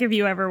 Also, if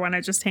you ever want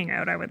to just hang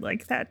out, I would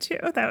like that too.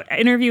 That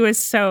interview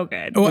was so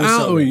good.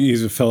 Oh,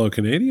 he's a fellow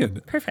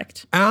Canadian.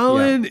 Perfect.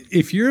 Alan,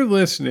 if you're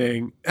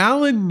listening,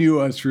 Alan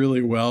knew us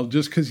really well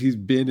just because he's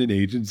been an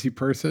agency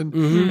person.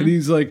 Mm-hmm. And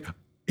he's like,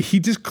 he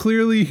just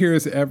clearly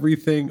hears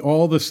everything,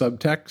 all the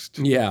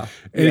subtext. Yeah.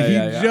 And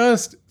he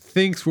just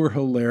thinks we're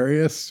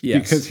hilarious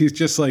because he's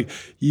just like,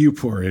 you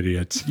poor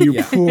idiots.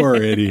 You poor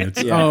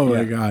idiots.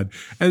 My God.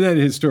 And then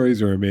his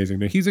stories are amazing.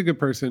 Now, he's a good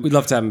person. We'd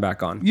love to have him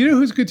back on. You know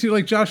who's good too?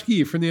 Like Josh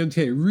Gee from the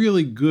MTA.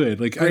 Really good.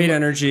 Like great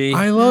energy.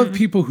 I love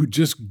people who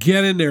just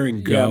get in there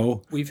and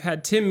go. We've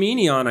had Tim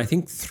Meany on, I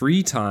think,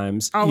 3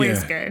 times.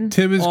 Always good.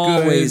 Tim is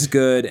always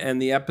good. And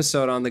the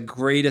episode on the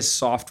greatest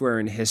software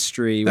in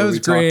history where we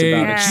talked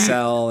about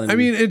Excel. And I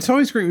mean, it's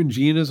always great when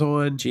Gina's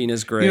on.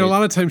 Gina's great. A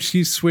lot of times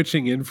she's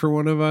switching in for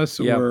one of us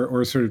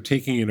or sort of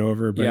taking it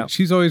over, but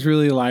she's always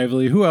really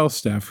lively. Who else,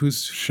 Steph?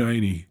 Who's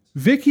shiny?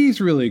 Vicky's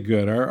really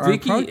good.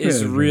 Vicky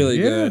is really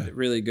good.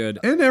 Really good.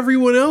 And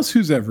everyone else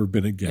who's ever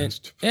been a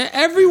guest.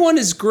 Everyone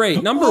is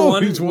great. Number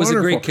one was a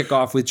great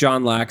kickoff with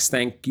John Lax.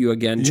 Thank you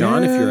again,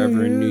 John, if you're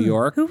ever in New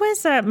York. Who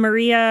was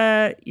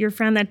Maria, your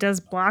friend that does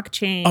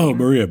blockchain? Oh,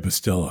 Maria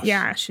Bastillos.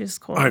 Yeah, she's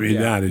cool. I mean,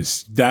 that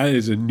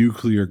is a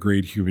nuclear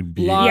grade human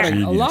being.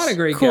 A lot of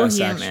great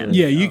guests, actually.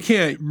 Yeah, you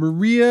can't.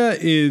 Maria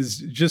is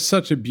just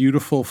such a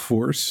beautiful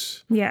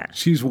force. Yeah.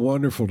 She's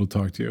wonderful to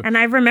talk to. And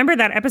I remember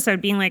that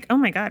episode being like, oh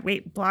my God,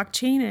 wait,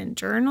 blockchain and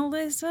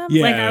journalism?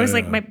 Yeah, I was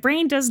like, my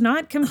brain does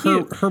not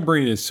compute. Her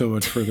brain is so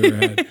much further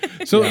ahead.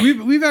 So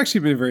we've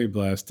actually been very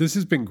blessed. This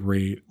has been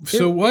great.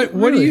 So what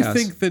do you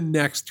think the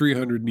next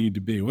 300 need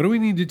to be? What do we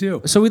need to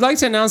do? So we'd like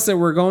to announce that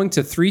we're going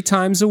to 3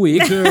 times a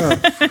week. We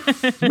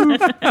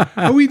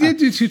did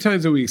do 2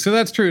 times a week. So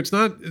that's true. It's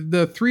not,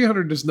 the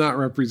 300 does not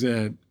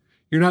represent,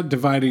 you're not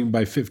dividing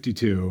by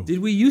 52. Did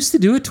we used to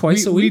do it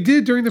twice a week? We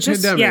did during the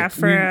pandemic. Yeah,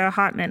 for a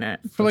hot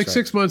minute. For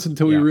 6 months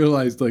until we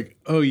realized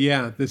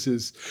this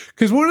is...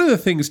 Because one of the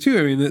things too,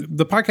 I mean,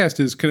 the podcast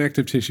is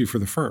connective tissue for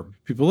the firm.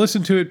 People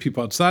listen to it.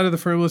 People outside of the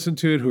firm listen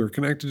to it who are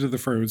connected to the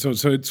firm. And so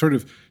it's sort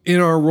of in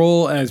our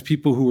role as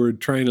people who are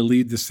trying to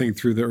lead this thing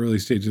through the early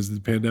stages of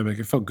the pandemic,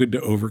 it felt good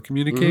to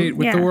over-communicate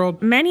with the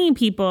world. Many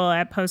people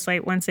at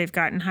Postlight, once they've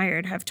gotten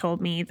hired, have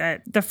told me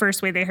that the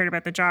first way they heard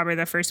about the job or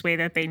the first way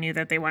that they knew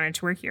that they wanted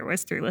to work here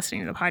was through listening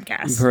to the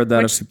podcast. We've heard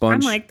that a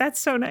bunch. I'm like, that's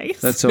so nice.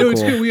 That's so cool.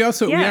 It's good. We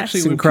actually,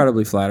 it's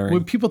incredibly flattering.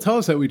 When people tell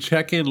us that, we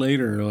check in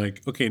later,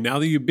 like, okay, now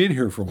that you've been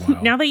here for a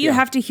while. Now that you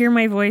have to hear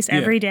my voice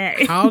every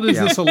day. How does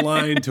this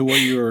align to what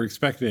you were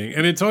expecting?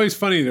 And it's always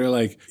funny. They're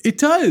like, it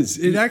does.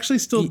 It actually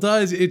still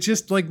does. It's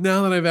just like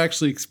now that I've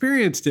actually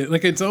experienced it,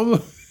 like it's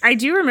almost... I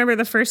do remember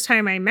the first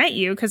time I met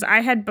you because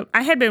I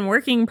had been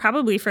working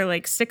probably for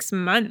 6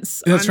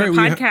 months on the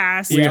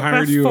podcast. We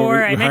hired you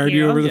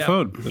over the Yeah.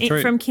 phone. That's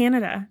right. From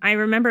Canada. I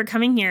remember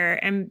coming here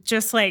and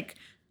just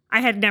I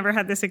had never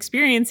had this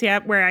experience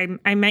yet where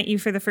I met you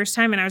for the first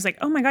time and I was like,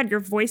 oh my God, your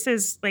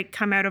voices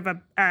come out of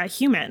a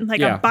human,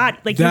 a body.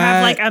 You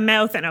have a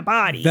mouth and a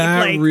body.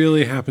 That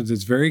really happens.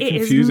 It's very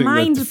confusing.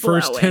 That the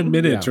first 10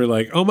 minutes are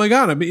like, oh my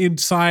God, I'm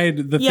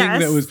inside the thing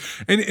that was,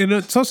 and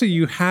it's also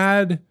you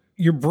had...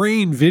 Your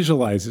brain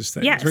visualizes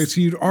things, right?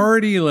 So you'd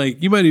already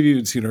you might have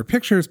even seen our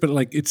pictures, but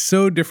it's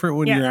so different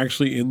when you're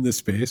actually in the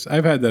space.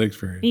 I've had that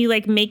experience. You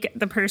make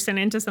the person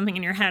into something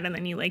in your head, and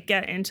then you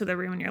get into the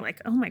room, and you're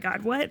like, oh my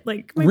God, what?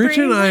 Rich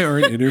and I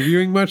aren't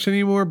interviewing much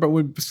anymore, but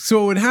what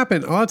would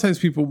happen? A lot of times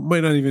people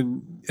might not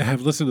even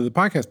have listened to the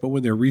podcast, but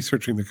when they're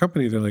researching the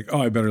company, they're like,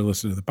 oh, I better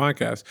listen to the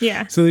podcast.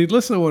 Yeah. So they'd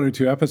listen to 1 or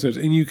 2 episodes,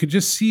 and you could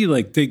just see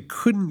like they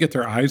couldn't get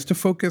their eyes to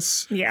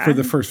focus for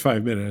the first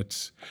 5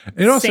 minutes.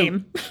 And also,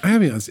 Same. I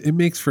have to be honest, it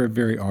makes for a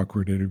very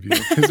awkward interview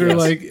because they're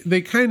like,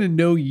 they kind of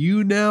know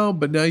you now,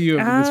 but now you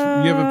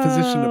have you have a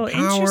position of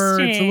power.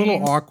 It's a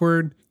little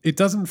awkward. It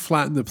doesn't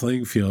flatten the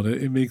playing field.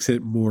 It makes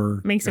it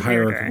more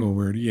hierarchical.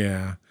 Weird.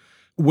 Yeah.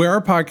 Where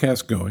are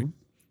podcasts going,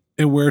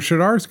 and where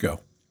should ours go?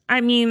 I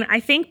mean, I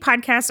think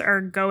podcasts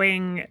are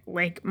going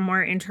like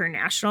more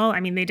international. I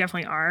mean, they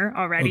definitely are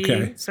already.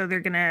 Okay. So they're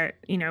gonna,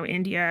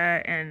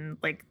 India and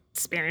like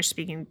Spanish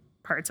speaking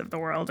parts of the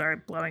world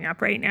are blowing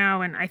up right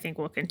now, and I think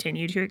will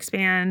continue to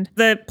expand.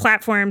 The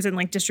platforms and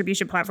like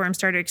distribution platforms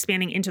started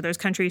expanding into those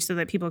countries so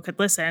that people could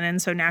listen,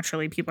 and so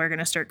naturally people are going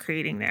to start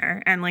creating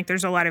there. And like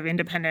there's a lot of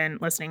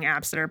independent listening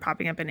apps that are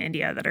popping up in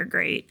India that are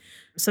great.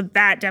 So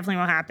that definitely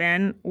will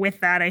happen.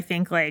 With that, I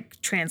think like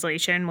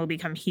translation will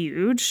become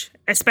huge,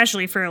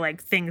 especially for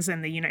like things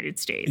in the United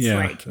States. Yeah.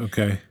 Like,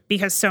 okay.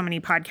 Because so many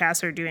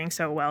podcasts are doing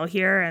so well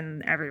here,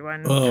 and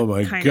everyone. Oh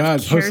my God!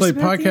 Postlight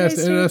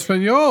Podcast in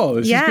Espanol.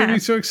 This is going to be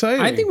so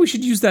exciting. I think we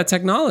should use that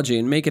technology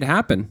and make it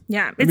happen.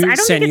 Yeah, I don't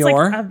think it's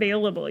like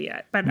available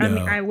yet, but I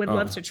mean, I would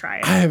love to try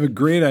it. I have a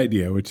great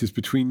idea, which is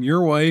between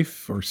your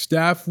wife or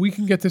Steph, we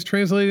can get this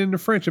translated into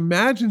French.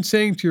 Imagine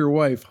saying to your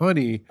wife,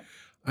 honey,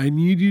 I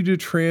need you to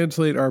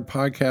translate our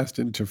podcast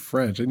into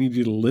French. I need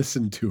you to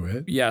listen to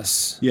it.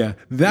 Yes. Yeah.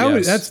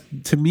 That's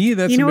to me,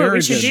 that's what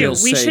we should do?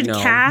 We should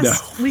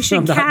cast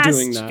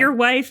that. your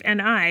wife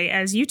and I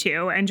as you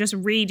two and just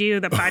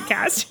redo the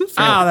podcast.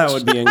 That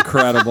would be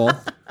incredible.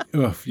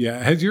 Oh,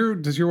 yeah.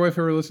 Does your wife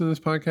ever listen to this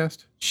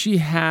podcast? She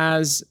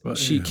has. Well,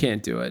 she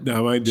can't do it.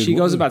 No, mine did. She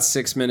goes about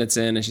 6 minutes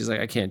in and she's like,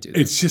 I can't do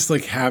this. It's just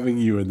like having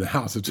you in the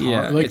house. It's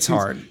hard. Yeah, it's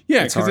hard.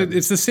 Yeah, because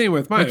it's the same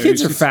with mine. My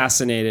kids are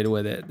fascinated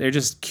with it. They're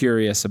just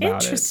curious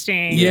about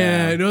Interesting. it.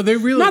 Yeah, no, they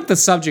really. Not the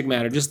subject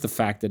matter, just the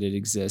fact that it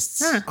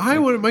exists.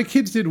 Huh. My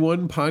kids did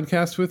one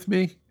podcast with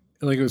me.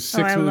 Like it was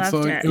 6 minutes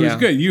long. It was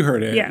good. You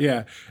heard it.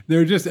 Yeah. They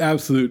were just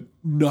absolute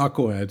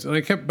knuckleheads.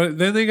 And but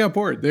then they got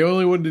bored. They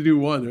only wanted to do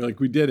one. They're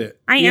like, we did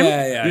it. I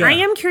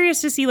am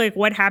curious to see like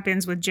what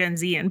happens with Gen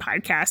Z in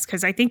podcasts,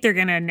 because I think they're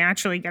going to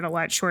naturally get a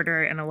lot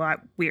shorter and a lot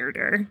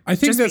weirder. I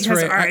think that's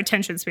because right. our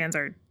attention spans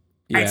are,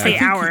 I'd say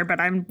hour, but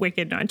I'm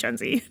wicked on Gen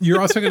Z.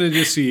 You're also going to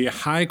just see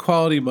high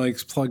quality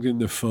mics plugged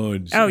into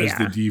phones as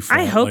the default.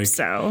 I hope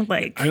so.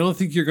 Like, I don't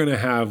think you're going to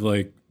have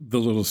like the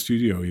little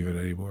studio even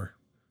anymore.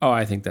 Oh,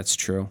 I think that's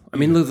true. I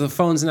mean, look, the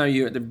phones now,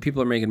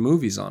 people are making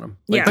movies on them.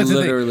 Like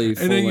literally.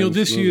 And then you'll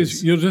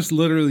just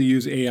literally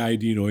use AI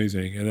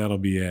denoising, and that'll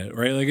be it,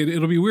 right? Like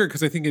it'll be weird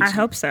because I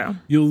hope so.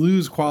 You'll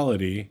lose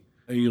quality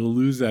and you'll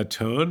lose that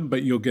tone,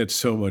 but you'll get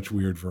so much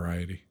weird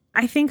variety.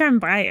 I think I'm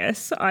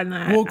biased on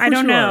that. Well, I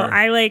don't know.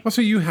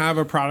 Also, you have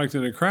a product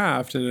and a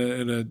craft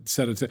and a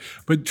set of.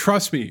 But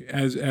trust me,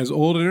 as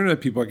old internet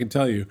people, I can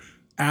tell you,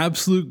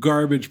 absolute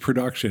garbage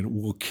production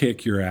will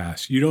kick your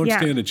ass. You don't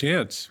stand a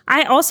chance.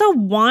 I also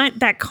want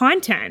that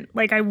content.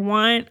 Like I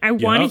want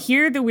to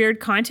hear the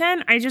weird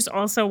content. I just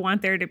also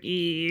want there to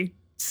be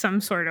some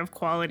sort of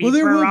quality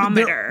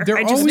barometer.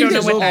 I just don't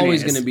know what that is.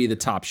 Always going to be the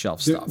top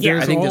shelf stuff.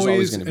 I think there's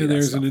always going to be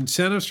that stuff. An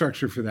incentive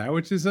structure for that,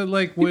 which is that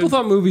like when people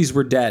thought movies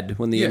were dead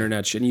when the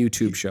internet and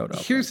YouTube showed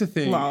up. Here's the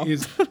thing: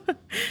 is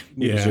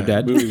movies are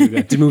dead.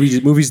 Did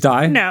movies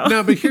die?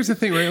 No, but here's the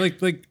thing,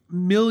 right? Like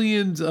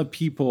millions of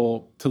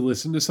people to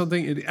listen to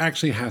something, it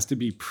actually has to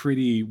be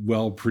pretty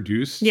well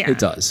produced. Yeah, it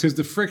does, because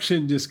the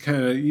friction just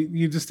kind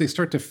of they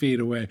start to fade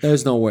away.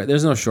 There's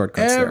no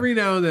shortcuts. Every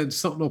now and then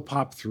something will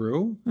pop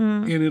through,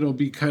 and it'll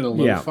be kind of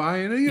lo-fi,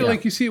 and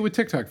like you see it with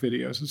TikTok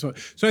videos and so on.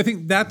 So I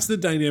think that's the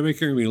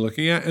dynamic you're going to be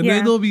looking at, and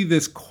then there'll be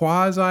this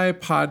quasi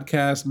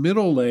podcast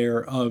middle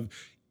layer of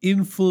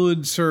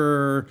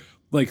influencer,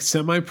 like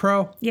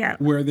semi-pro,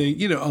 where they,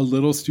 a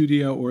little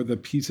studio or the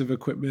piece of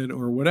equipment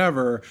or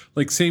whatever,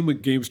 like same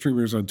with game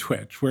streamers on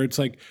Twitch, where it's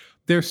like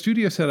their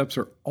studio setups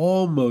are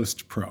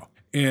almost pro.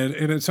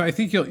 And so I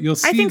think you'll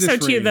see. I think so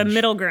too. range. The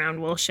middle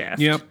ground will shift.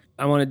 Yep.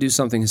 I want to do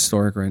something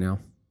historic right now.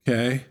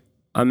 Okay.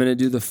 I'm going to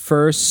do the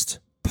first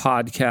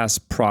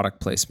podcast product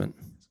placement.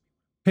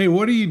 Hey,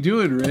 what are you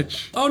doing,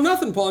 Rich? Oh,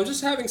 nothing, Paul. I'm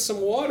just having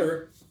some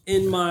water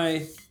in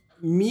my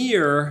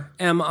Mir,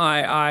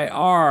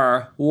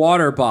 MIIR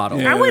water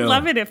bottle. I would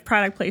love it if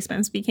product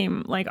placements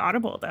became like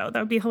Audible, though. That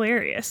would be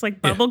hilarious.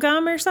 Like bubble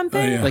gum or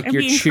something. Like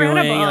you're chewing.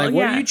 Like,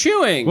 what are you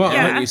chewing? Well,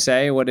 and you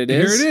say what it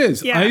is. Here it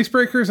is. Yeah.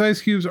 Icebreakers,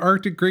 ice cubes,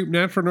 Arctic grape,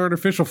 natural and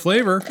artificial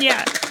flavor.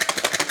 Yeah.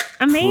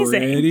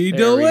 Amazing. Pretty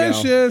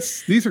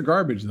delicious. These are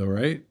garbage, though,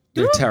 right?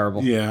 They're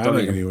terrible. Yeah,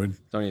 Don't eat them.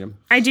 Don't eat them.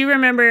 I do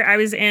remember I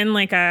was in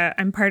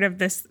I'm part of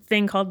this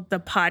thing called the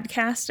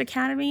Podcast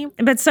Academy.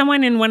 But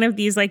someone in one of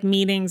these like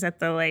meetings at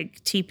the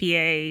like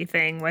TPA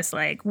thing was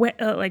like,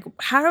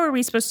 how are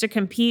we supposed to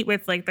compete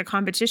with like the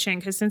competition?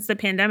 Because since the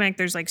pandemic,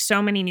 there's like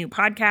so many new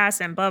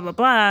podcasts and blah, blah,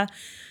 blah.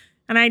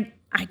 And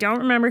I don't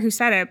remember who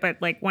said it, but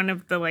like one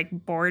of the like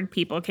board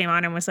people came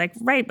on and was like,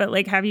 right, but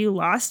like, have you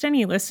lost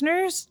any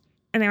listeners?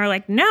 And they were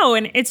like, no.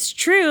 And it's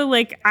true.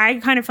 Like, I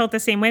kind of felt the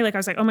same way. Like, I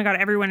was like, oh my God,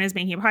 everyone is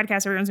making a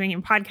podcast. Everyone's making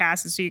a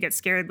podcast. And so you get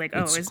scared, like,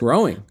 oh, it's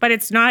growing. But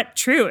it's not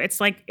true. It's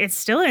like, it's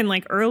still in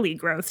like early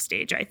growth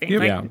stage, I think.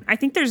 Yep. Like, I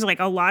think there's like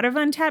a lot of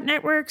untapped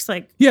networks.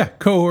 Like,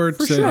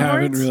 cohorts that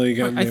haven't really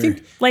gotten there. I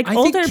think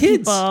older kids.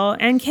 people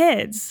and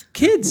kids.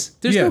 Kids.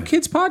 There's no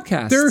kids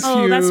podcast. There are a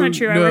few. That's not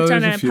true. I worked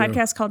on a few.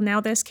 podcast called Now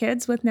This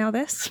Kids with Now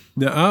This.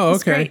 No, okay.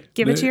 It's great.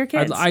 Give it to your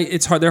kids.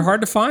 It's hard. They're hard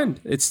to find.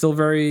 It's still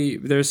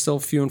there's still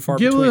few and far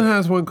Gimlet between.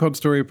 has one called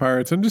Story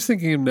Pirates. I'm just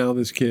thinking of Now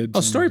This Kids.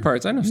 Oh, Story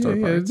Pirates. I know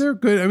Story Pirates. They're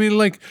good. I mean,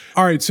 like,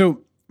 all right,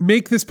 so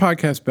make this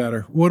podcast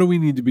better. What do we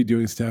need to be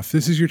doing, Steph?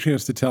 This is your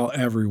chance to tell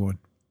everyone.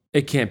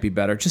 It can't be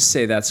better. Just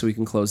say that so we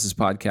can close this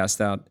podcast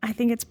out. I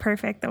think it's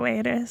perfect the way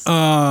it is.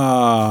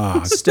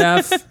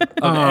 Steph,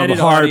 I'm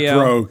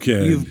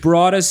heartbroken. You've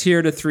brought us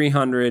here to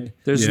 300.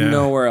 There's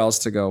nowhere else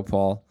to go,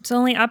 Paul. It's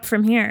only up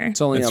from here.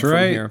 It's only up from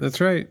here. That's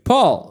right.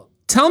 Paul,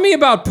 tell me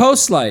about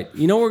Postlight.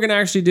 You know what we're going to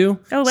actually do?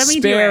 Oh, let me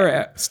do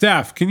it.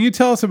 Steph, can you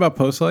tell us about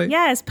Postlight?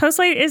 Yes,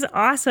 Postlight is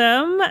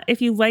awesome. If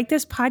you like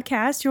this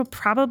podcast, you'll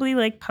probably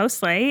like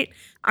Postlight.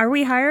 Are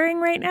we hiring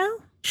right now?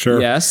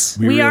 Sure. Yes.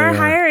 We really are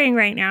hiring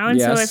right now. And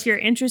Yes. so if you're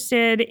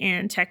interested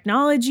in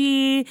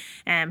technology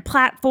and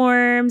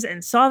platforms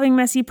and solving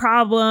messy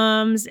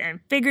problems and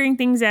figuring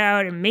things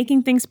out and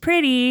making things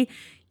pretty,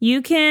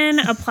 you can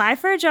apply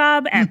for a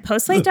job at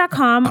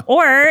postlight.com.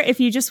 Or if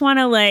you just want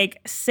to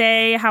like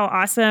say how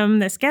awesome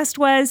this guest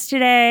was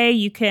today,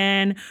 you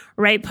can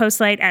write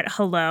Postlight at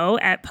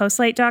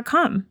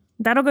hello@postlight.com.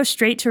 That'll go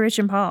straight to Rich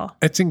and Paul.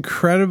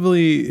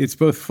 It's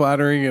both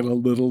flattering and a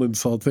little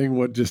insulting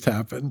what just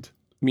happened.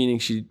 Meaning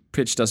she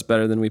pitched us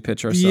better than we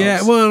pitch ourselves.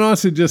 Yeah, well, and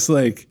also just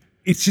like,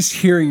 it's just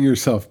hearing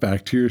yourself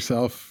back to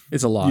yourself.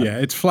 It's a lot. Yeah,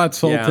 it's flat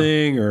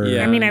salting or...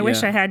 Yeah. I mean, I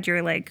wish I had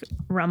your like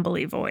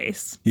rumbly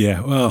voice.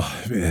 Yeah, well,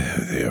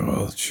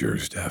 sure,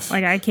 Steph.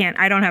 Like I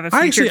don't have a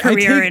future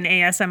career in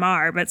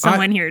ASMR, but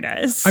someone here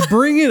does. I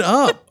bring it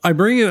up. I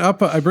bring it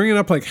up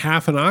like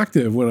half an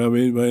octave when I'm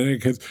in my,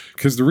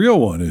 because the real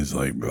one is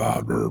like,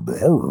 blah, blah,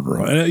 blah,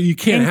 blah. And you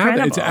can't have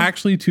it. It's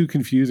actually too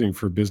confusing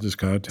for business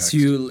context. So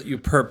you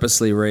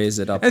purposely raise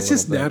it up. It's a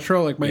just little bit.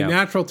 natural. Like my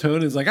natural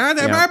tone is like,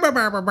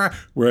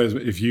 whereas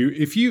if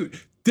you,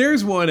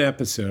 there's one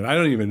episode, I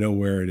don't even know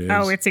where it is.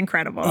 Oh, it's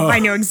incredible. I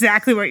know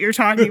exactly what you're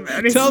talking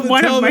about. It's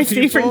one of my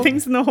favorite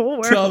things in the whole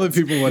world. Tell the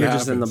people what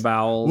happens. Just in the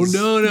bowels.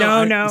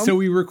 Well, No. So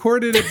we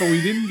recorded it, but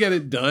we didn't get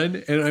it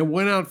done. And I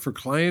went out for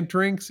client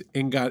drinks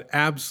and got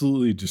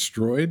absolutely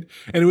destroyed.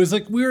 And it was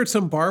like we were at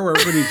some bar where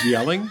everybody's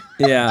yelling.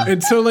 Yeah.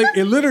 And so like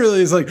it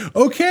literally is like,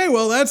 okay,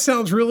 well that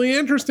sounds really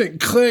interesting.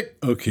 Click.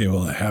 Okay,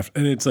 well I have,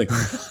 and it's like,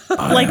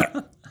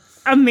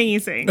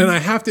 amazing. and I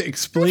have to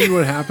explain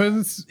what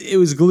happens. It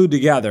was glued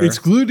together. It's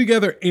glued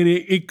together, and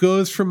it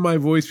goes from my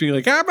voice being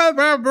like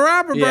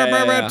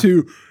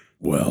to,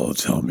 well,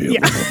 tell me a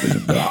little bit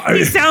about it.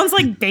 He sounds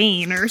like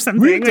Bane or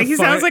something. Like he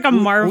sounds like a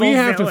Marvel We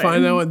have villain. to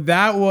find that one.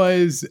 That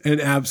was an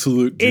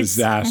absolute It's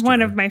disaster.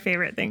 one of my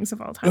favorite things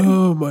of all time.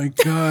 Oh my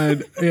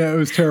God. Yeah, it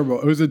was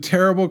terrible. It was a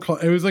terrible,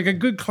 it was like a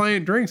good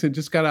client drinks. It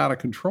just got out of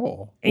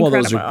control.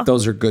 Incredible. Well,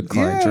 those are good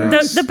client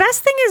drinks. The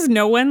best thing is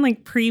no one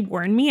like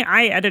pre-warned me.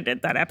 I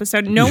edited that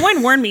episode. No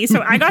one warned me.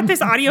 So I got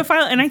this audio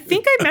file and I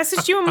think I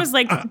messaged you and was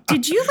like,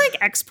 did you like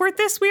export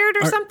this weird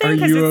or something?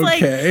 Because it's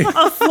okay? like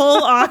a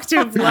full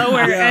octave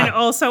lower. And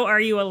also, are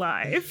you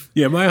alive?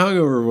 Yeah, my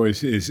hungover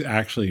voice is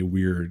actually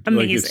weird.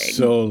 Amazing. Like it's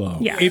so low.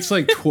 Yeah. It's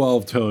like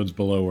 12 tones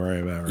below where I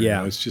am at right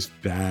now. It's just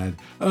bad.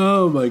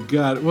 Oh my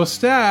God. Well,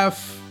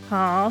 Steph,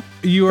 Paul,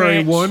 you are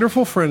Rich. a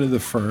wonderful friend of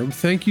the firm.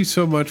 Thank you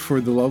so much for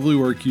the lovely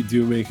work you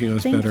do making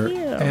us better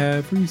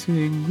every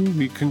single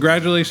week.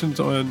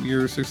 Congratulations on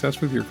your success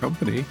with your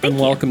company. And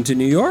welcome to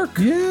New York.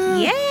 Yeah.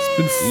 Yay. It's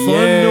been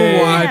fun to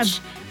watch.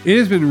 It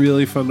has been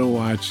really fun to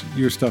watch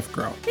your stuff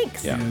grow.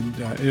 Thanks. Yeah. And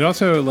it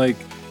also, like,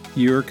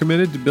 you're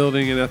committed to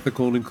building an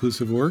ethical and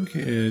inclusive org,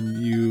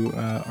 and you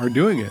are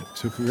doing it.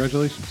 So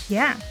congratulations.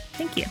 Yeah.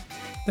 Thank you.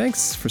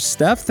 Thanks for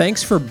Steph.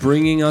 Thanks for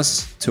bringing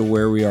us to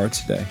where we are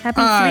today. Happy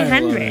I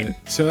love 300. it.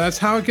 So that's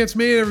how it gets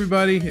made,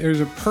 everybody.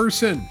 There's a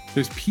person.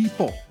 There's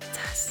people.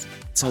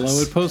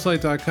 Hello at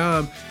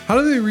postlight.com. How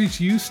do they reach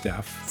you,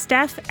 Steph?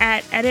 Steph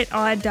at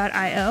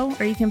editaud.io,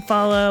 or you can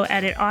follow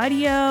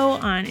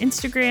editaudio on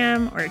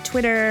Instagram or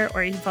Twitter,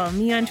 or you can follow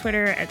me on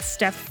Twitter at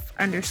Steph_Colbourn,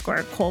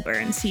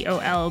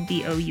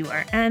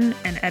 COLBOURN, and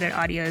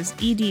editaudio is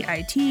editaud.io.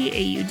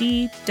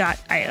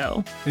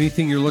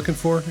 Anything you're looking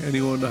for?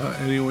 Anyone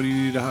you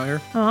need to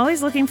hire? I'm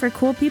always looking for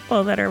cool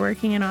people that are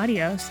working in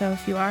audio, so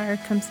if you are,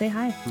 come say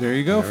hi. There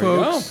you go, There we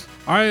folks.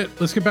 All right,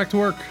 let's get back to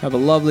work. Have a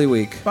lovely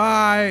week.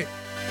 Bye.